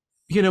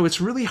 it's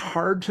really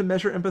hard to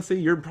measure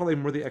empathy. You're probably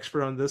more the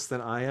expert on this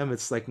than I am.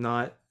 It's like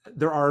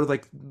there are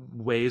like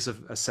ways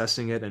of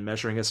assessing it and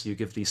measuring it. So you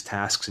give these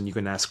tasks and you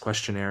can ask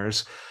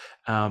questionnaires.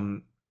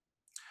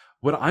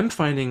 What I'm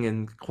finding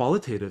in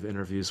qualitative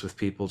interviews with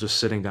people, just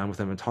sitting down with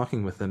them and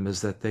talking with them,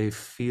 is that they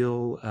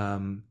feel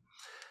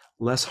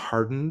less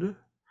hardened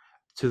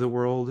to the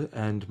world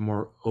and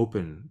more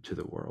open to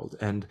the world.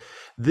 And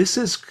this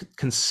is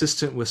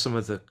consistent with some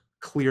of the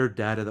clear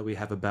data that we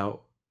have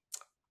about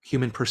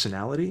human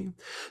personality.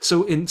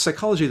 So in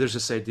psychology, there's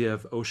this idea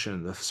of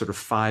ocean, the sort of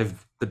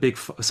five,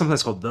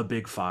 sometimes called the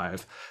big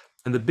five.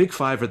 And the big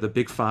five are the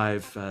big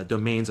five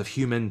domains of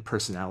human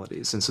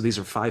personalities. And so these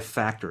are five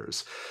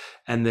factors.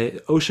 And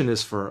the ocean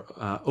is for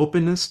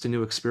openness to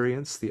new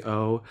experience, the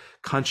O,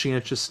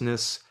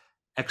 conscientiousness,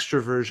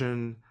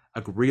 extroversion,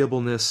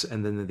 agreeableness,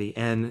 and then the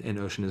N in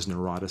ocean is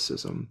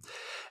neuroticism.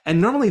 And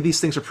normally these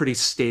things are pretty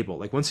stable.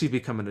 Like once you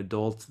become an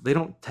adult, they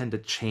don't tend to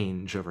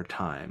change over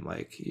time.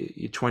 Like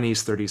your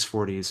 20s, 30s,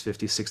 40s,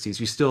 50s, 60s,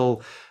 you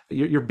still,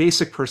 your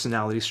basic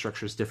personality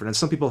structure is different. And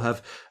some people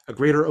have a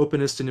greater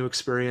openness to new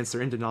experience,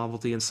 they're into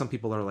novelty, and some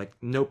people are like,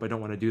 nope, I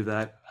don't want to do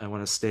that. I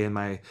want to stay in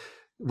my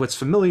what's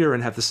familiar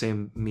and have the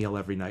same meal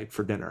every night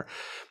for dinner.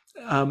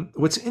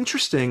 What's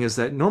interesting is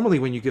that normally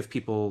when you give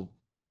people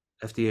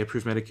FDA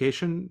approved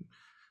medication,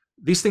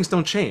 these things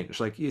don't change.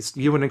 Like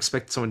you wouldn't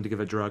expect someone to give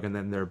a drug and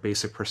then their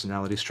basic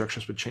personality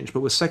structures would change.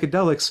 But with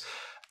psychedelics,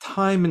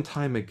 time and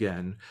time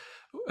again,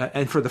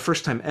 and for the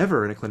first time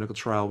ever in a clinical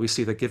trial, we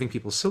see that giving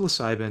people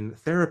psilocybin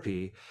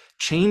therapy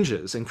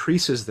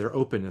increases their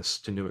openness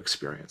to new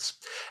experience.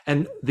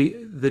 And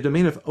the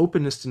domain of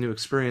openness to new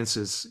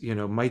experiences,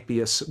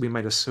 we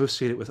might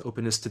associate it with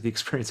openness to the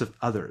experience of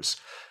others,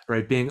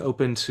 right? Being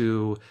open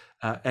to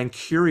and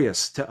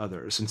curious to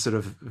others instead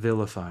of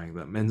vilifying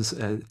them,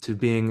 and to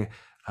being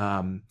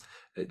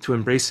to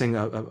embracing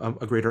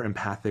a greater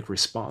empathic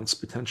response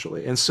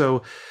potentially. And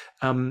so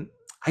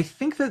I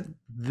think that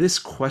this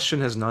question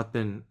has not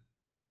been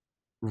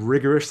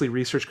rigorously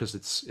researched because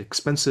it's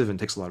expensive and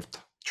takes a lot of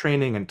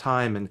training and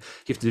time, and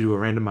you have to do a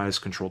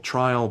randomized controlled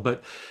trial.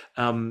 But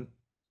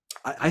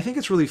I think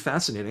it's really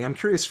fascinating. I'm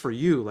curious for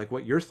you, like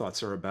what your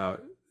thoughts are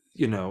about,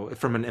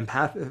 from an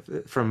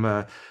empath,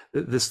 from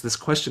this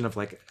question of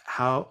like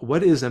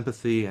what is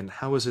empathy and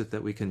how is it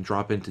that we can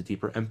drop into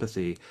deeper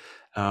empathy?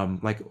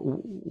 Like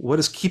what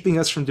is keeping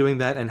us from doing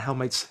that, and how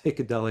might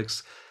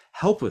psychedelics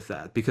help with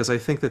that? Because I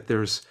think that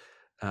there's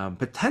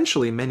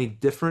potentially many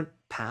different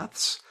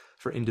paths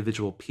for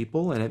individual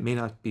people, and it may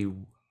not be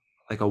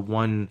like a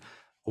one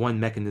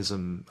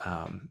mechanism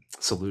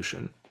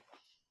solution.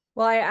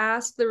 Well, I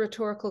asked the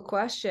rhetorical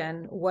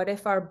question, what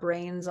if our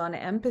brains on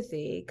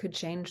empathy could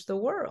change the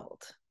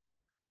world?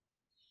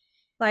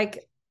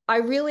 Like, I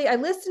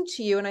listen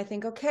to you and I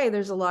think, okay,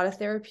 there's a lot of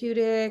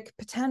therapeutic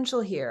potential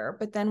here.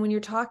 But then when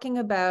you're talking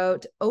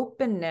about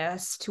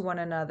openness to one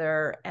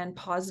another and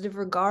positive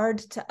regard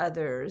to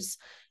others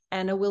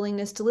and a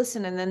willingness to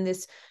listen, and then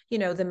this,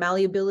 the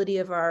malleability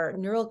of our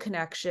neural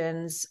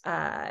connections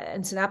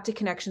and synaptic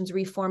connections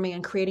reforming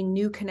and creating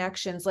new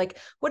connections. Like,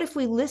 what if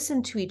we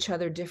listened to each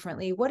other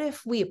differently? What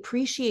if we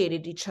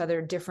appreciated each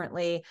other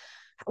differently?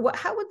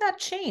 How would that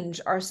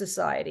change our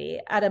society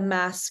at a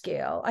mass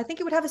scale? I think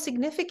it would have a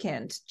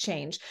significant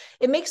change.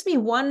 It makes me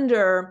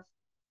wonder,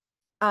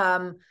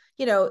 I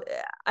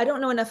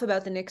don't know enough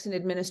about the Nixon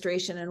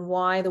administration and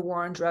why the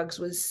war on drugs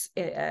was,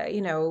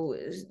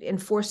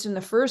 enforced in the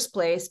first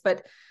place.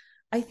 But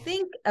I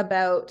think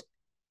about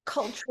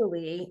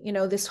culturally,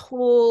 this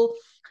whole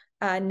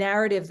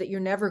narrative that you're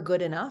never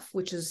good enough,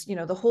 which is,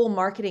 the whole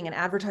marketing and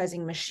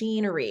advertising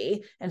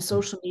machinery and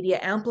social media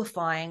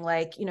amplifying,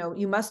 like,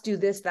 you must do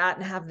this, that,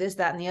 and have this,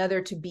 that, and the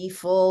other to be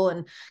full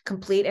and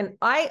complete. And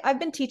I've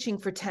been teaching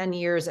for 10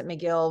 years at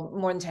McGill,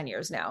 more than 10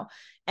 years now.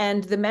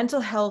 And the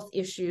mental health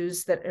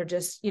issues that are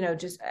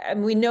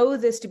and we know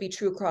this to be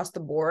true across the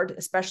board,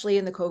 especially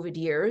in the COVID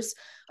years.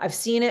 I've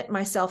seen it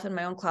myself in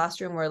my own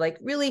classroom where like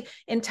really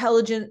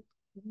intelligent,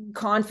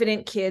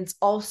 confident kids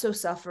also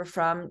suffer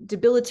from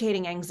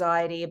debilitating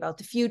anxiety about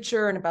the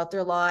future and about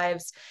their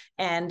lives,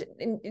 and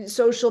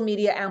social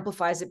media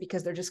amplifies it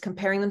because they're just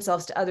comparing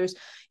themselves to others.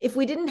 If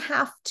we didn't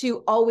have to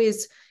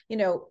always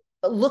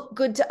look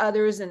good to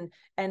others and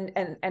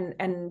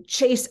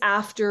chase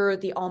after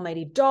the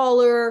almighty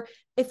dollar,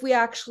 if we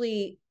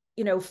actually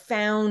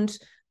found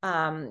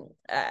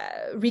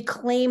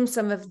reclaim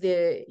some of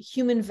the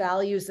human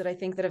values that I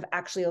think that have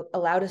actually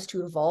allowed us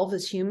to evolve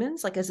as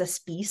humans, like as a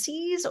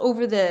species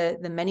over the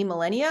many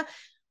millennia,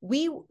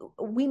 we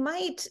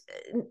might,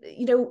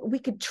 we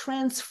could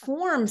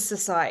transform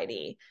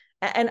society.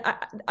 And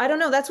I don't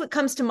know, that's what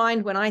comes to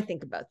mind when I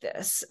think about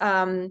this.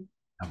 Yeah.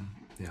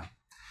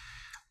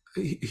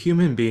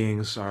 Human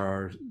beings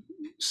are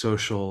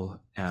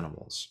social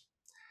animals,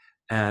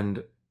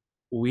 and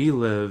we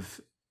live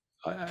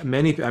I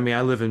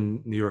live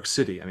in New York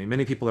City. I mean,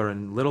 many people are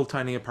in little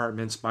tiny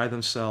apartments by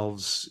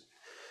themselves,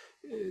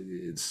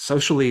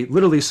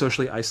 literally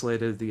socially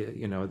isolated.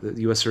 The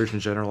U.S.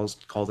 Surgeon General has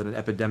called it an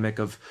epidemic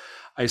of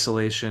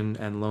isolation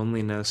and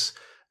loneliness.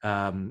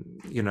 And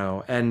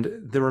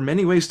there were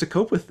many ways to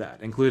cope with that,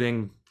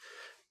 including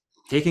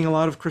taking a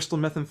lot of crystal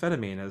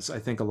methamphetamine, as I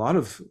think a lot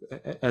of,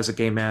 as a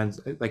gay man,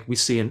 like we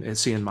see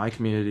in my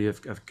community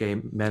of gay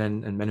men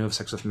and men who have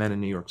sex with men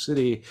in New York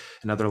City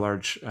and other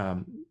large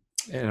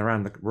and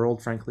around the world,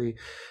 frankly.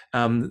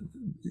 Um,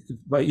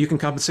 but you can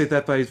compensate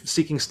that by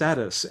seeking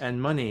status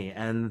and money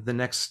and the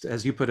next,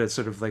 as you put it,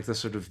 sort of like the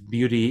sort of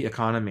beauty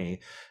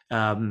economy,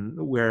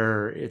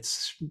 where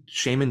it's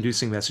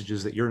shame-inducing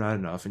messages that you're not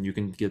enough and you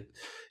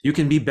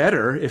can be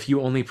better if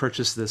you only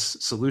purchase this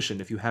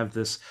solution, if you have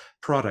this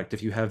product,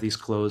 if you have these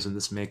clothes and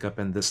this makeup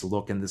and this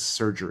look and this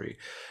surgery.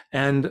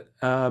 And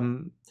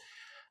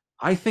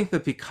I think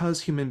that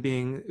because human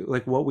being,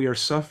 like what we are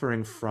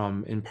suffering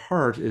from in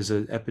part is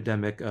an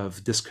epidemic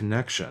of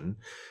disconnection.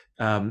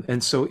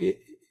 And so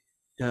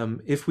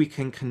if we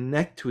can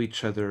connect to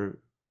each other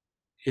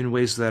in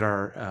ways that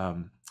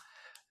are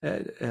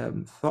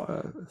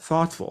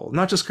thoughtful,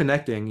 not just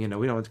connecting, we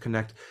don't want to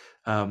connect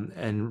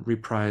and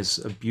reprise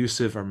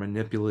abusive or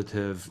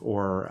manipulative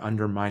or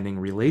undermining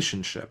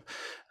relationship.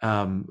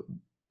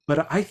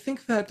 But I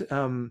think that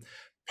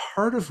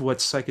part of what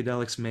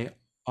psychedelics may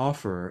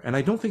offer, and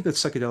I don't think that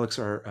psychedelics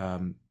are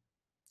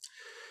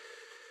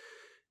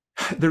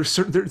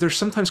they're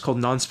sometimes called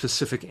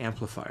non-specific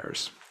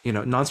amplifiers,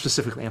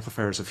 non-specific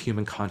amplifiers of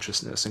human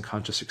consciousness and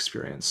conscious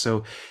experience.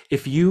 So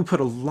if you put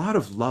a lot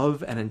of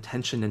love and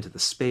intention into the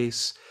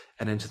space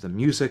and into the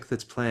music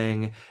that's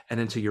playing and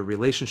into your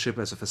relationship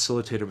as a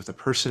facilitator with a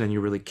person, and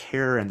you really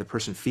care and the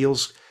person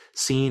feels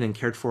seen and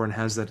cared for and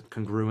has that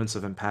congruence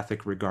of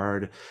empathic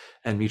regard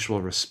and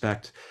mutual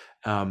respect,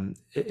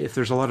 if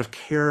there's a lot of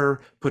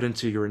care put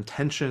into your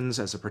intentions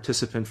as a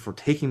participant for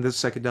taking this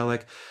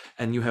psychedelic,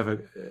 and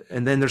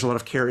then there's a lot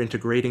of care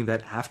integrating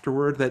that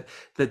afterward,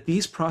 that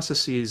these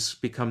processes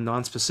become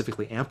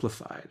non-specifically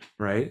amplified,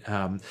 right?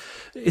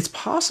 It's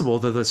possible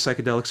that the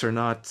psychedelics are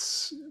not,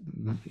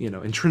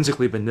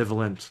 intrinsically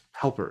benevolent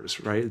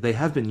helpers, right? They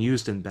have been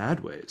used in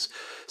bad ways.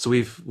 So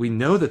we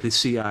know that the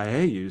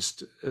CIA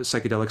used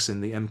psychedelics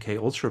in the MK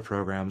Ultra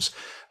programs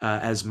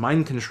as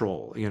mind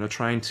control,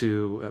 trying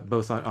to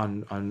both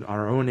on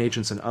our own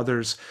agents and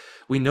others.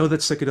 We know that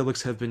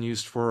psychedelics have been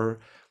used for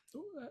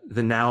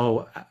the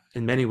now,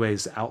 in many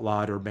ways,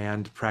 outlawed or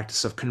banned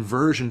practice of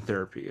conversion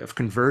therapy, of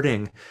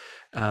converting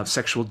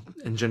sexual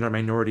and gender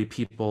minority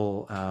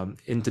people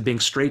into being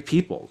straight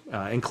people,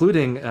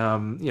 including,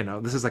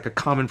 this is like a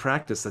common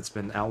practice that's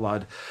been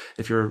outlawed.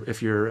 If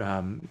you're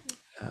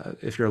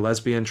a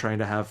lesbian, trying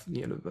to have,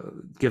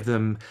 give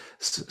them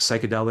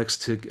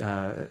psychedelics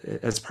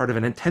as part of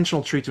an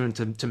intentional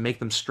treatment to make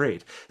them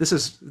straight. This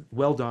is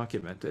well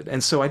documented.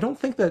 And so I don't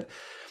think that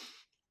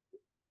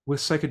with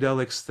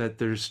psychedelics that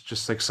there's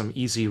just like some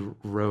easy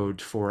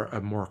road for a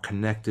more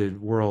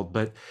connected world,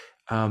 but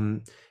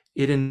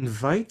it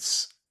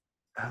invites,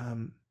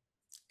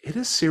 it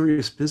is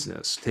serious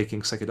business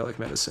taking psychedelic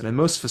medicine. And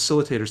most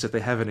facilitators, if they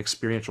have an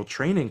experiential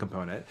training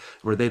component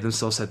where they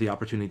themselves had the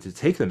opportunity to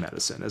take the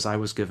medicine, as I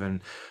was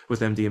given with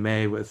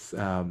MDMA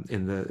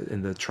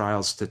in the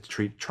trials to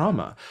treat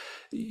trauma,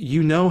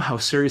 how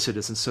serious it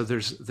is. And so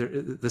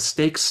the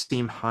stakes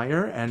seem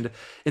higher. And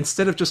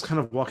instead of just kind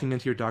of walking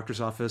into your doctor's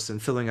office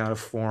and filling out a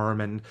form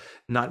and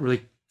not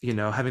really,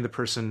 having the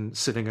person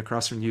sitting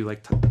across from you,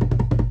 like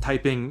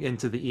typing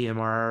into the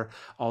EMR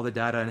all the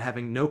data and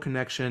having no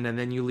connection, and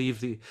then you leave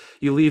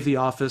the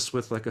office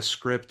with like a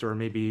script or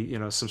maybe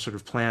some sort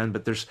of plan,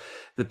 but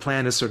the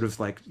plan is sort of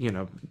like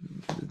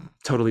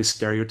totally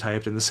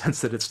stereotyped in the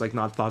sense that it's like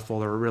not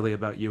thoughtful or really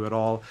about you at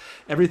all.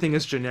 Everything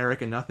is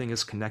generic and nothing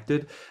is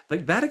connected.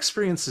 Like that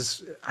experience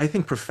is, I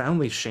think,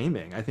 profoundly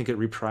shaming. I think it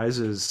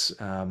reprises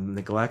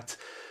neglect.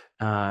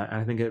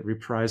 I think it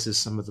reprises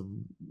some of the,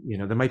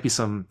 there might be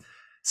some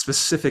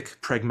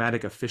specific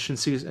pragmatic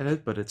efficiencies in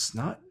it, but it's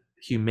not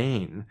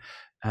humane.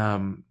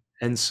 And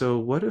so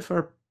what if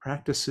our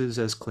practices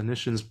as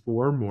clinicians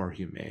were more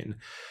humane?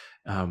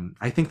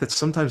 I think that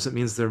sometimes it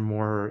means they're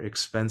more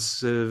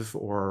expensive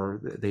or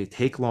they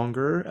take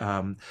longer.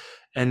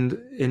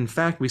 And in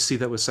fact, we see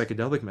that with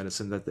psychedelic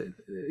medicine, that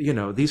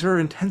these are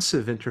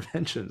intensive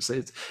interventions.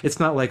 It's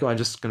not like, oh, I'm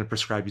just going to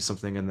prescribe you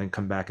something and then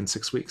come back in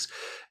 6 weeks.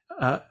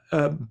 But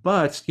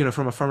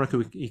from a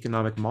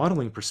pharmacoeconomic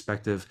modeling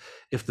perspective,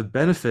 if the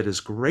benefit is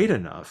great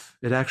enough,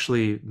 it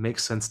actually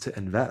makes sense to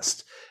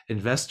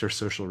invest our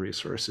social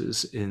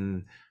resources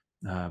in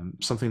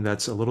something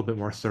that's a little bit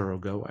more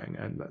thoroughgoing.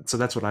 And so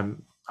that's what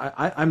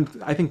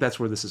I think that's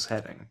where this is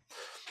heading.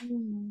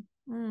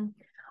 Mm-hmm.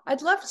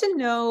 I'd love to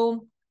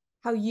know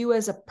how you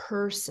as a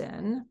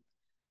person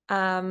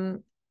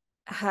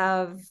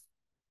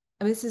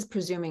this is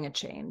presuming a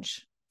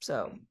change.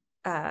 So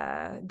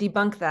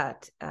debunk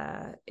that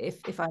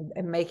if I'm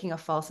making a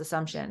false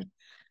assumption.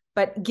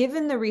 But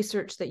given the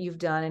research that you've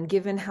done and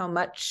given how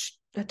much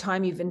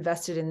time you've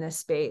invested in this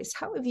space,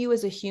 how have you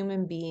as a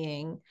human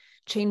being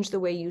changed the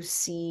way you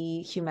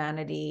see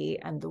humanity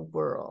and the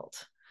world?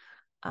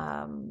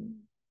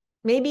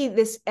 Maybe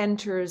this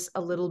enters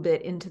a little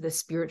bit into the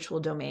spiritual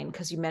domain,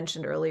 because you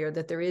mentioned earlier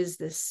that there is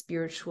this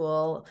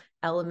spiritual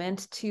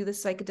element to the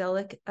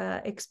psychedelic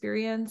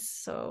experience.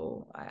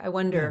 So I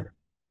wonder.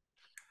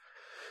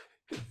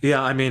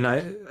 Yeah, I mean,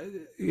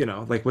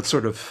 like what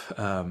sort of,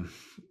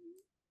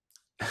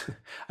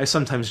 I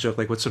sometimes joke,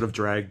 like, what sort of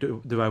drag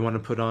do I want to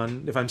put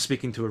on? If I'm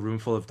speaking to a room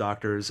full of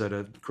doctors at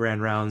a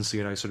grand rounds,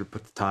 I sort of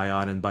put the tie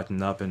on and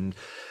button up and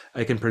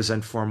I can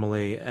present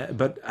formally.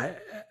 But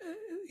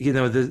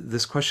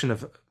this question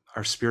of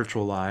our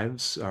spiritual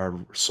lives, our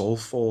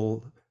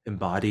soulful,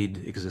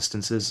 embodied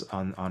existences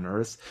on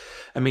Earth.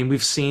 I mean,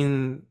 we've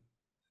seen,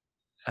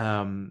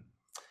 um,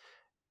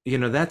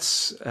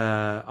 that's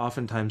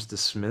oftentimes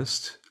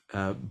dismissed.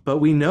 But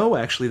we know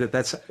actually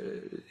that's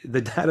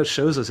the data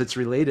shows us it's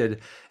related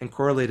and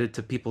correlated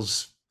to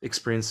people's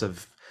experience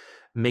of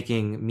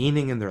making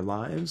meaning in their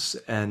lives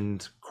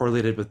and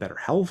correlated with better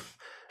health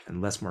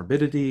and less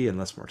morbidity and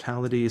less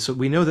mortality. So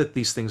we know that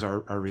these things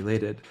are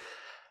related.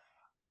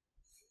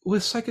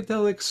 With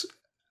psychedelics,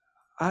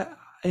 I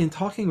in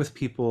talking with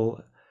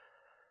people,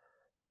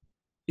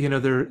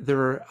 there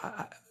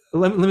are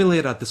let me lay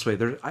it out this way.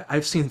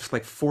 I've seen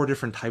like four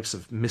different types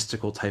of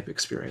mystical type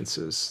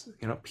experiences.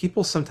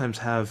 People sometimes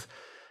have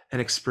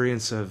an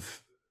experience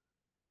of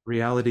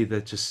reality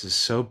that just is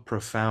so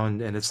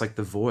profound, and it's like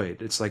the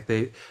void. It's like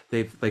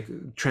they've like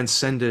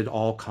transcended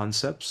all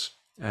concepts,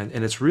 and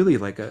it's really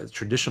like a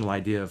traditional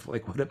idea of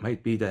like what it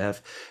might be to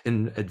have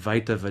in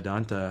Advaita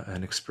Vedanta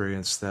an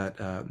experience that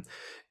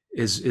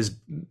is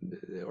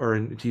or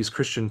to use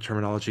Christian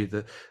terminology,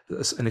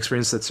 an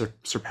experience that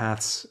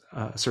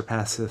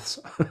surpasses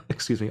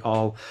excuse me,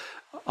 all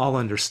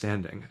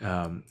understanding.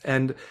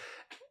 And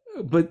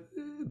but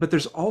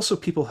there's also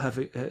people have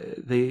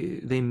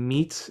they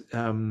meet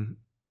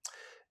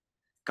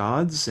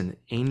gods and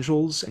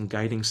angels and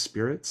guiding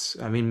spirits.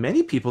 I mean,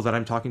 many people that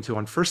I'm talking to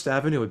on First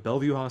Avenue at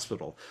Bellevue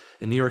Hospital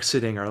in New York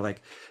City are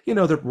like,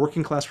 they're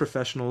working class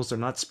professionals. They're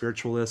not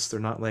spiritualists.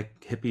 They're not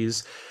like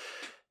hippies.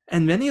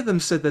 And many of them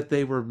said that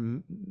they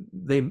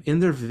in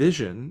their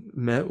vision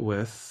met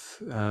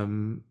with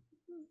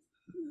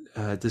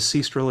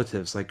deceased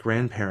relatives, like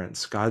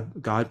grandparents,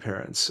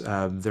 godparents,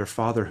 their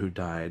father who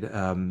died,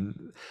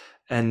 and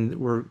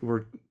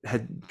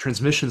had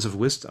transmissions of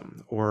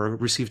wisdom, or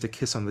received a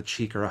kiss on the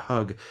cheek or a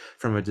hug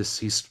from a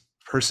deceased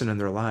person in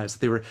their lives.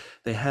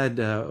 They had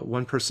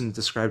one person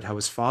described how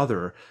his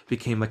father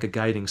became like a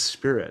guiding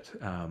spirit,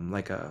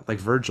 like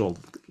Virgil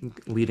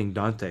leading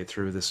Dante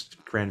through this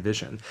grand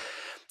vision.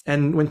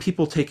 And when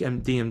people take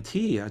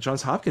DMT,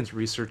 Johns Hopkins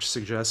research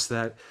suggests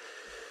that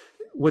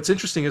what's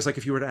interesting is, like,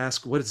 if you were to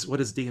ask what does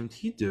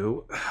DMT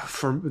do,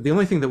 for the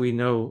only thing that we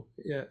know,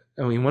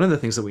 I mean, one of the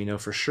things that we know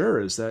for sure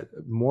is that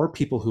more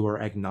people who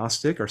are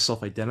agnostic or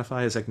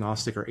self-identify as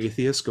agnostic or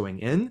atheist going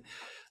in,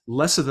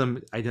 less of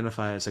them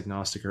identify as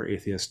agnostic or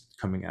atheist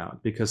coming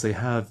out, because they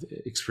have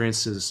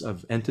experiences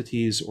of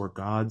entities or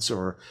gods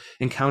or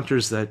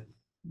encounters that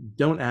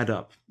don't add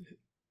up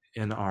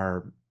in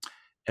our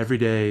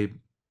everyday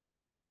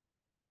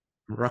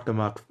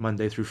ruck-a-muck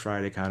Monday through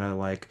Friday kind of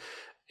like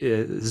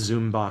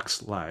Zoom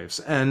box lives.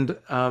 And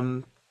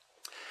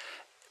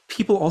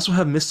people also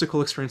have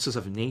mystical experiences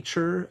of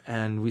nature,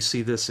 and we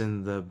see this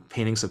in the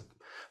paintings of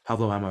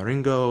Pablo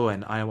Amaringo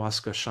and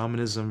ayahuasca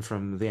shamanism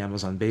from the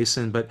Amazon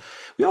basin. But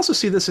we also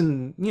see this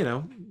in,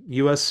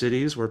 US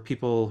cities, where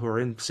people who are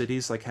in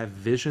cities like have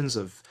visions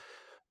of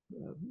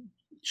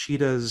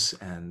cheetahs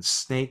and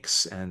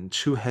snakes and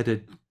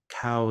two-headed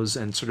cows,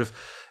 and sort of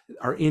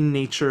are in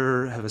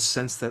nature, have a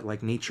sense that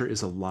like nature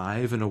is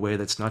alive in a way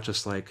that's not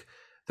just like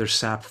there's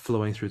sap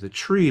flowing through the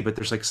tree, but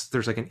there's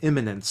like an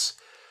immanence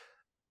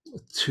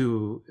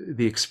to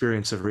the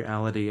experience of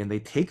reality, and they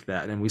take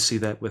that, and we see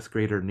that with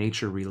greater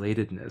nature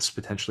relatedness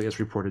potentially, as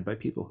reported by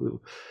people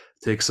who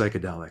take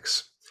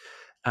psychedelics.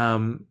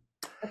 And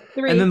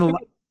then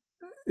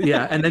Three.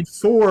 and then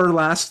four,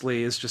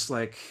 lastly, is just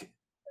like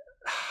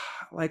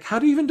how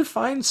do you even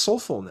define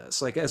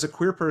soulfulness? Like, as a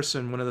queer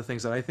person, one of the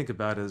things that I think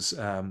about is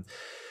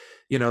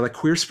like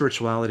queer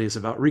spirituality is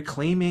about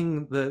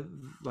reclaiming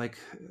like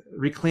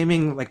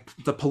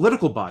the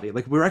political body.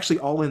 Like, we're actually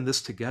all in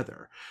this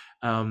together.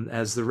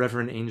 As the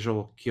Reverend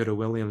Angel Kyoto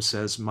Williams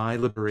says, my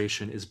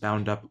liberation is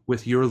bound up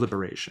with your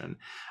liberation.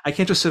 I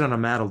can't just sit on a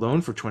mat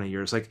alone for 20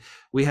 years. Like,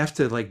 we have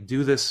to like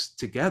do this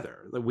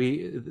together.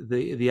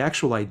 The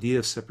actual idea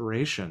of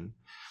separation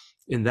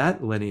in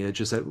that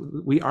lineage is that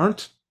we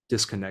aren't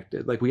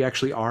disconnected. Like, we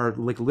actually are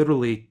like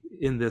literally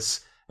in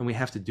this, and we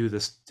have to do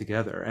this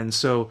together. And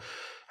so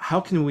how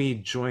can we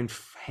join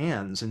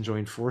hands and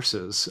join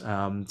forces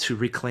to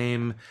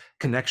reclaim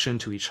connection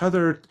to each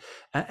other?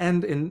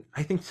 And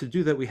I think to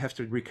do that, we have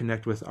to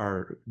reconnect with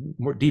our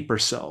more deeper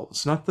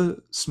selves, not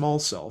the small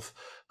self,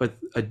 but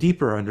a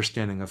deeper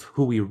understanding of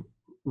who we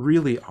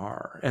really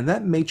are. And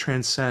that may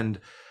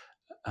transcend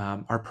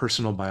our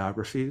personal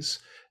biographies.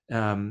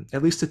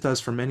 At least it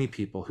does for many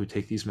people who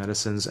take these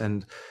medicines.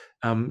 And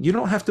you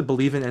don't have to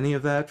believe in any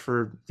of that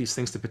for these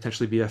things to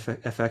potentially be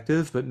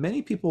effective, but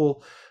many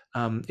people,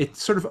 it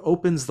sort of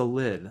opens the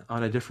lid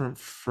on a different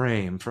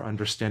frame for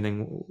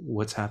understanding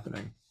what's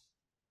happening.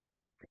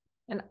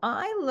 And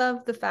I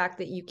love the fact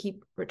that you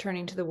keep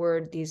returning to the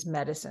word these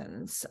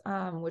medicines,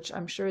 which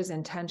I'm sure is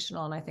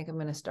intentional, and I think I'm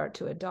going to start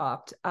to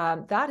adopt.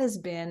 That has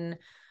been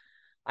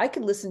I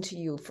could listen to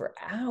you for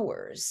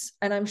hours.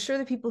 And I'm sure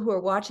the people who are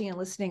watching and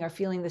listening are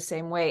feeling the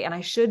same way. And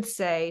I should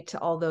say to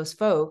all those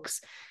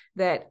folks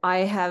that I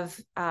have,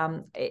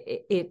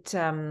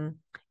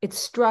 it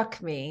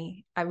struck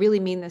me, I really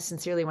mean this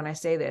sincerely when I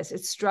say this,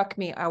 it struck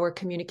me, our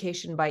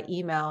communication by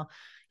email,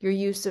 your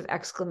use of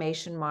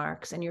exclamation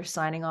marks and your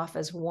signing off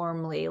as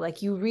warmly,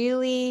 like you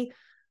really,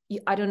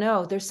 I don't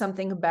know, there's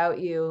something about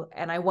you.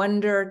 And I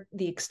wonder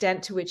the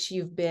extent to which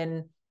you've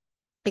been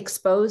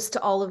exposed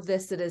to all of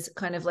this that is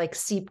kind of like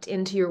seeped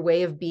into your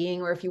way of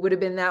being, or if you would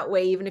have been that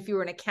way, even if you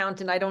were an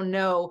accountant, I don't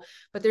know,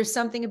 but there's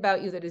something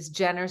about you that is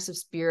generous of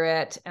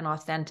spirit and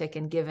authentic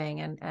and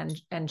giving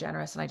and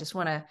generous. And I just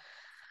want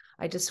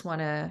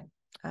to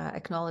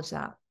acknowledge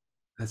that.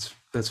 That's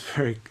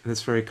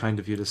very kind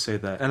of you to say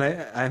that. And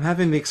I'm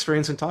having the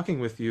experience in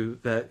talking with you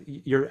that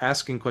you're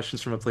asking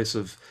questions from a place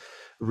of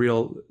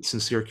real,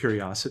 sincere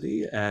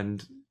curiosity,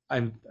 and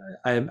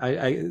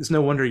it's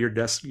no wonder your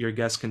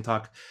guests can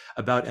talk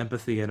about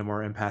empathy in a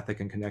more empathic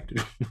and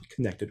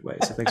connected way.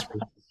 So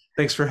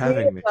thanks for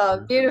having me.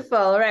 Beautiful.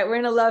 All right, we're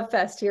in a love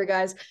fest here,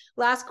 guys.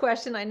 Last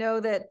question. I know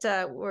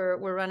that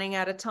we're running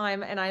out of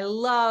time, and I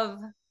love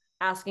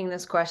asking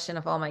this question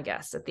of all my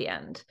guests at the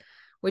end,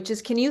 which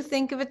is, can you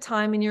think of a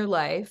time in your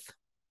life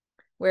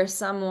where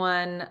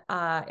someone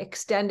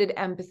extended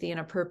empathy in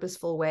a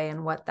purposeful way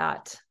and what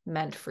that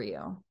meant for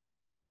you?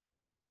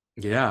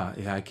 Yeah,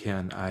 I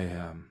can.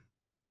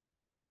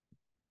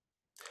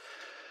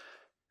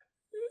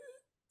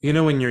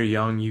 When you're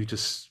young, you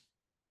just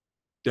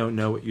don't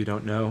know what you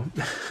don't know.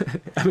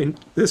 I mean,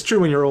 it's true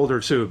when you're older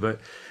too, but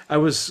I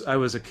was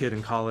a kid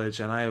in college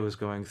and I was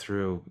going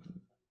through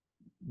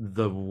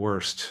the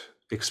worst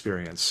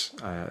experience.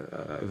 I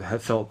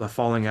had felt the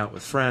falling out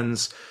with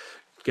friends,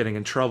 getting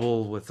in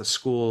trouble with the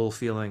school,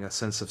 feeling a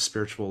sense of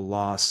spiritual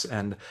loss.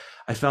 And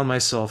I found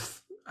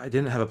myself, I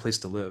didn't have a place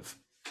to live.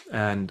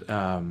 And,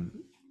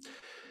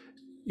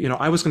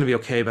 I was going to be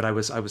okay, but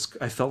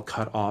I felt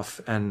cut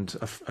off. And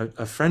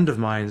a friend of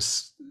mine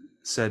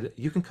said,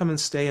 you can come and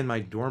stay in my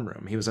dorm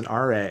room. He was an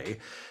RA,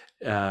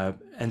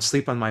 and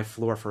sleep on my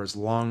floor for as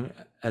long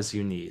as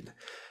you need.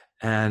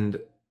 And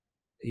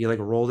he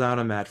rolled out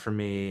a mat for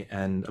me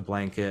and a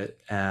blanket.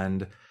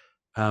 And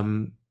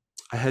I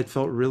had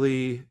felt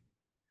really,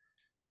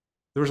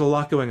 there was a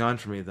lot going on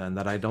for me then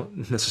that I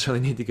don't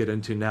necessarily need to get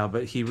into now,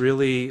 but he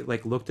really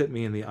looked at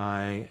me in the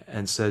eye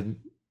and said,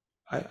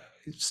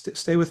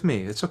 stay with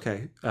me. It's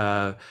okay.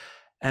 And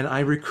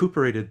I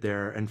recuperated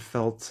there and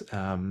felt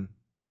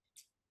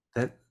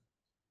that,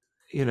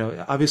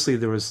 obviously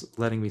there was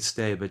letting me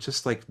stay, but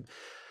just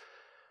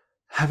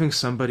having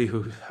somebody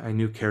who I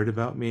knew cared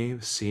about me,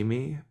 see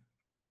me,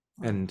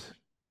 and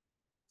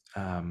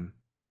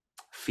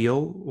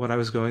feel what I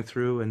was going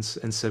through, and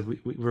said,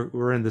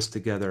 we're in this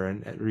together,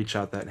 and reach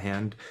out that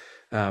hand,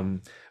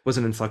 was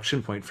an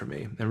inflection point for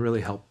me and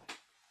really helped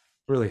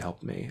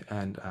me.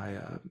 And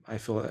I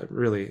feel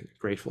really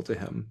grateful to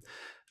him.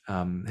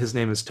 His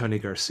name is Tony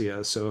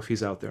Garcia. So if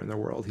he's out there in the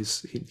world,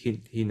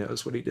 he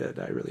knows what he did.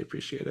 I really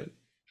appreciate it.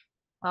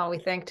 Oh, we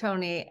thank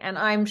Tony. And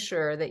I'm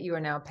sure that you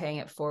are now paying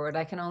it forward.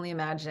 I can only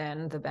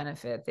imagine the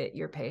benefit that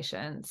your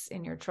patients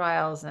in your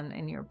trials and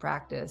in your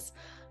practice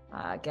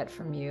get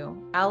from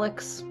you.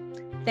 Alex,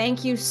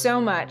 thank you so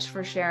much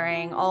for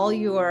sharing all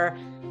your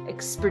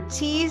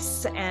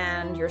expertise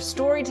and your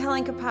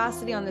storytelling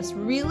capacity on this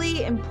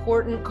really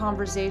important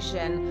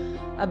conversation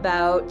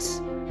about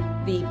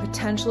the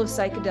potential of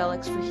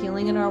psychedelics for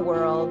healing in our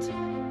world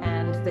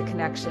and the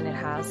connection it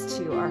has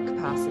to our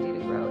capacity to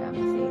grow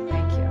empathy.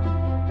 Thank you.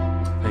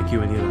 Thank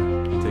you,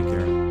 Anita. Take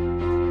care.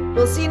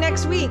 We'll see you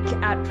next week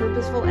at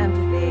Purposeful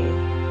Empathy.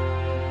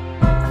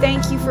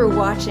 Thank you for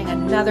watching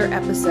another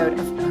episode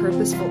of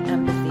Purposeful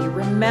Empathy.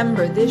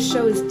 Remember, this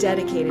show is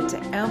dedicated to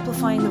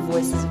amplifying the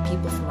voices of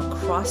people from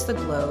across the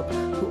globe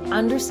who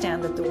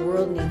understand that the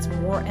world needs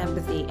more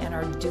empathy and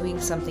are doing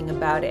something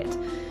about it.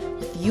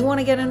 If you want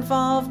to get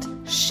involved,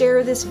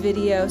 share this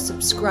video,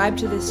 subscribe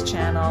to this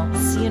channel.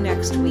 See you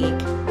next week.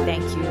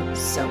 Thank you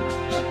so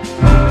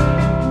much.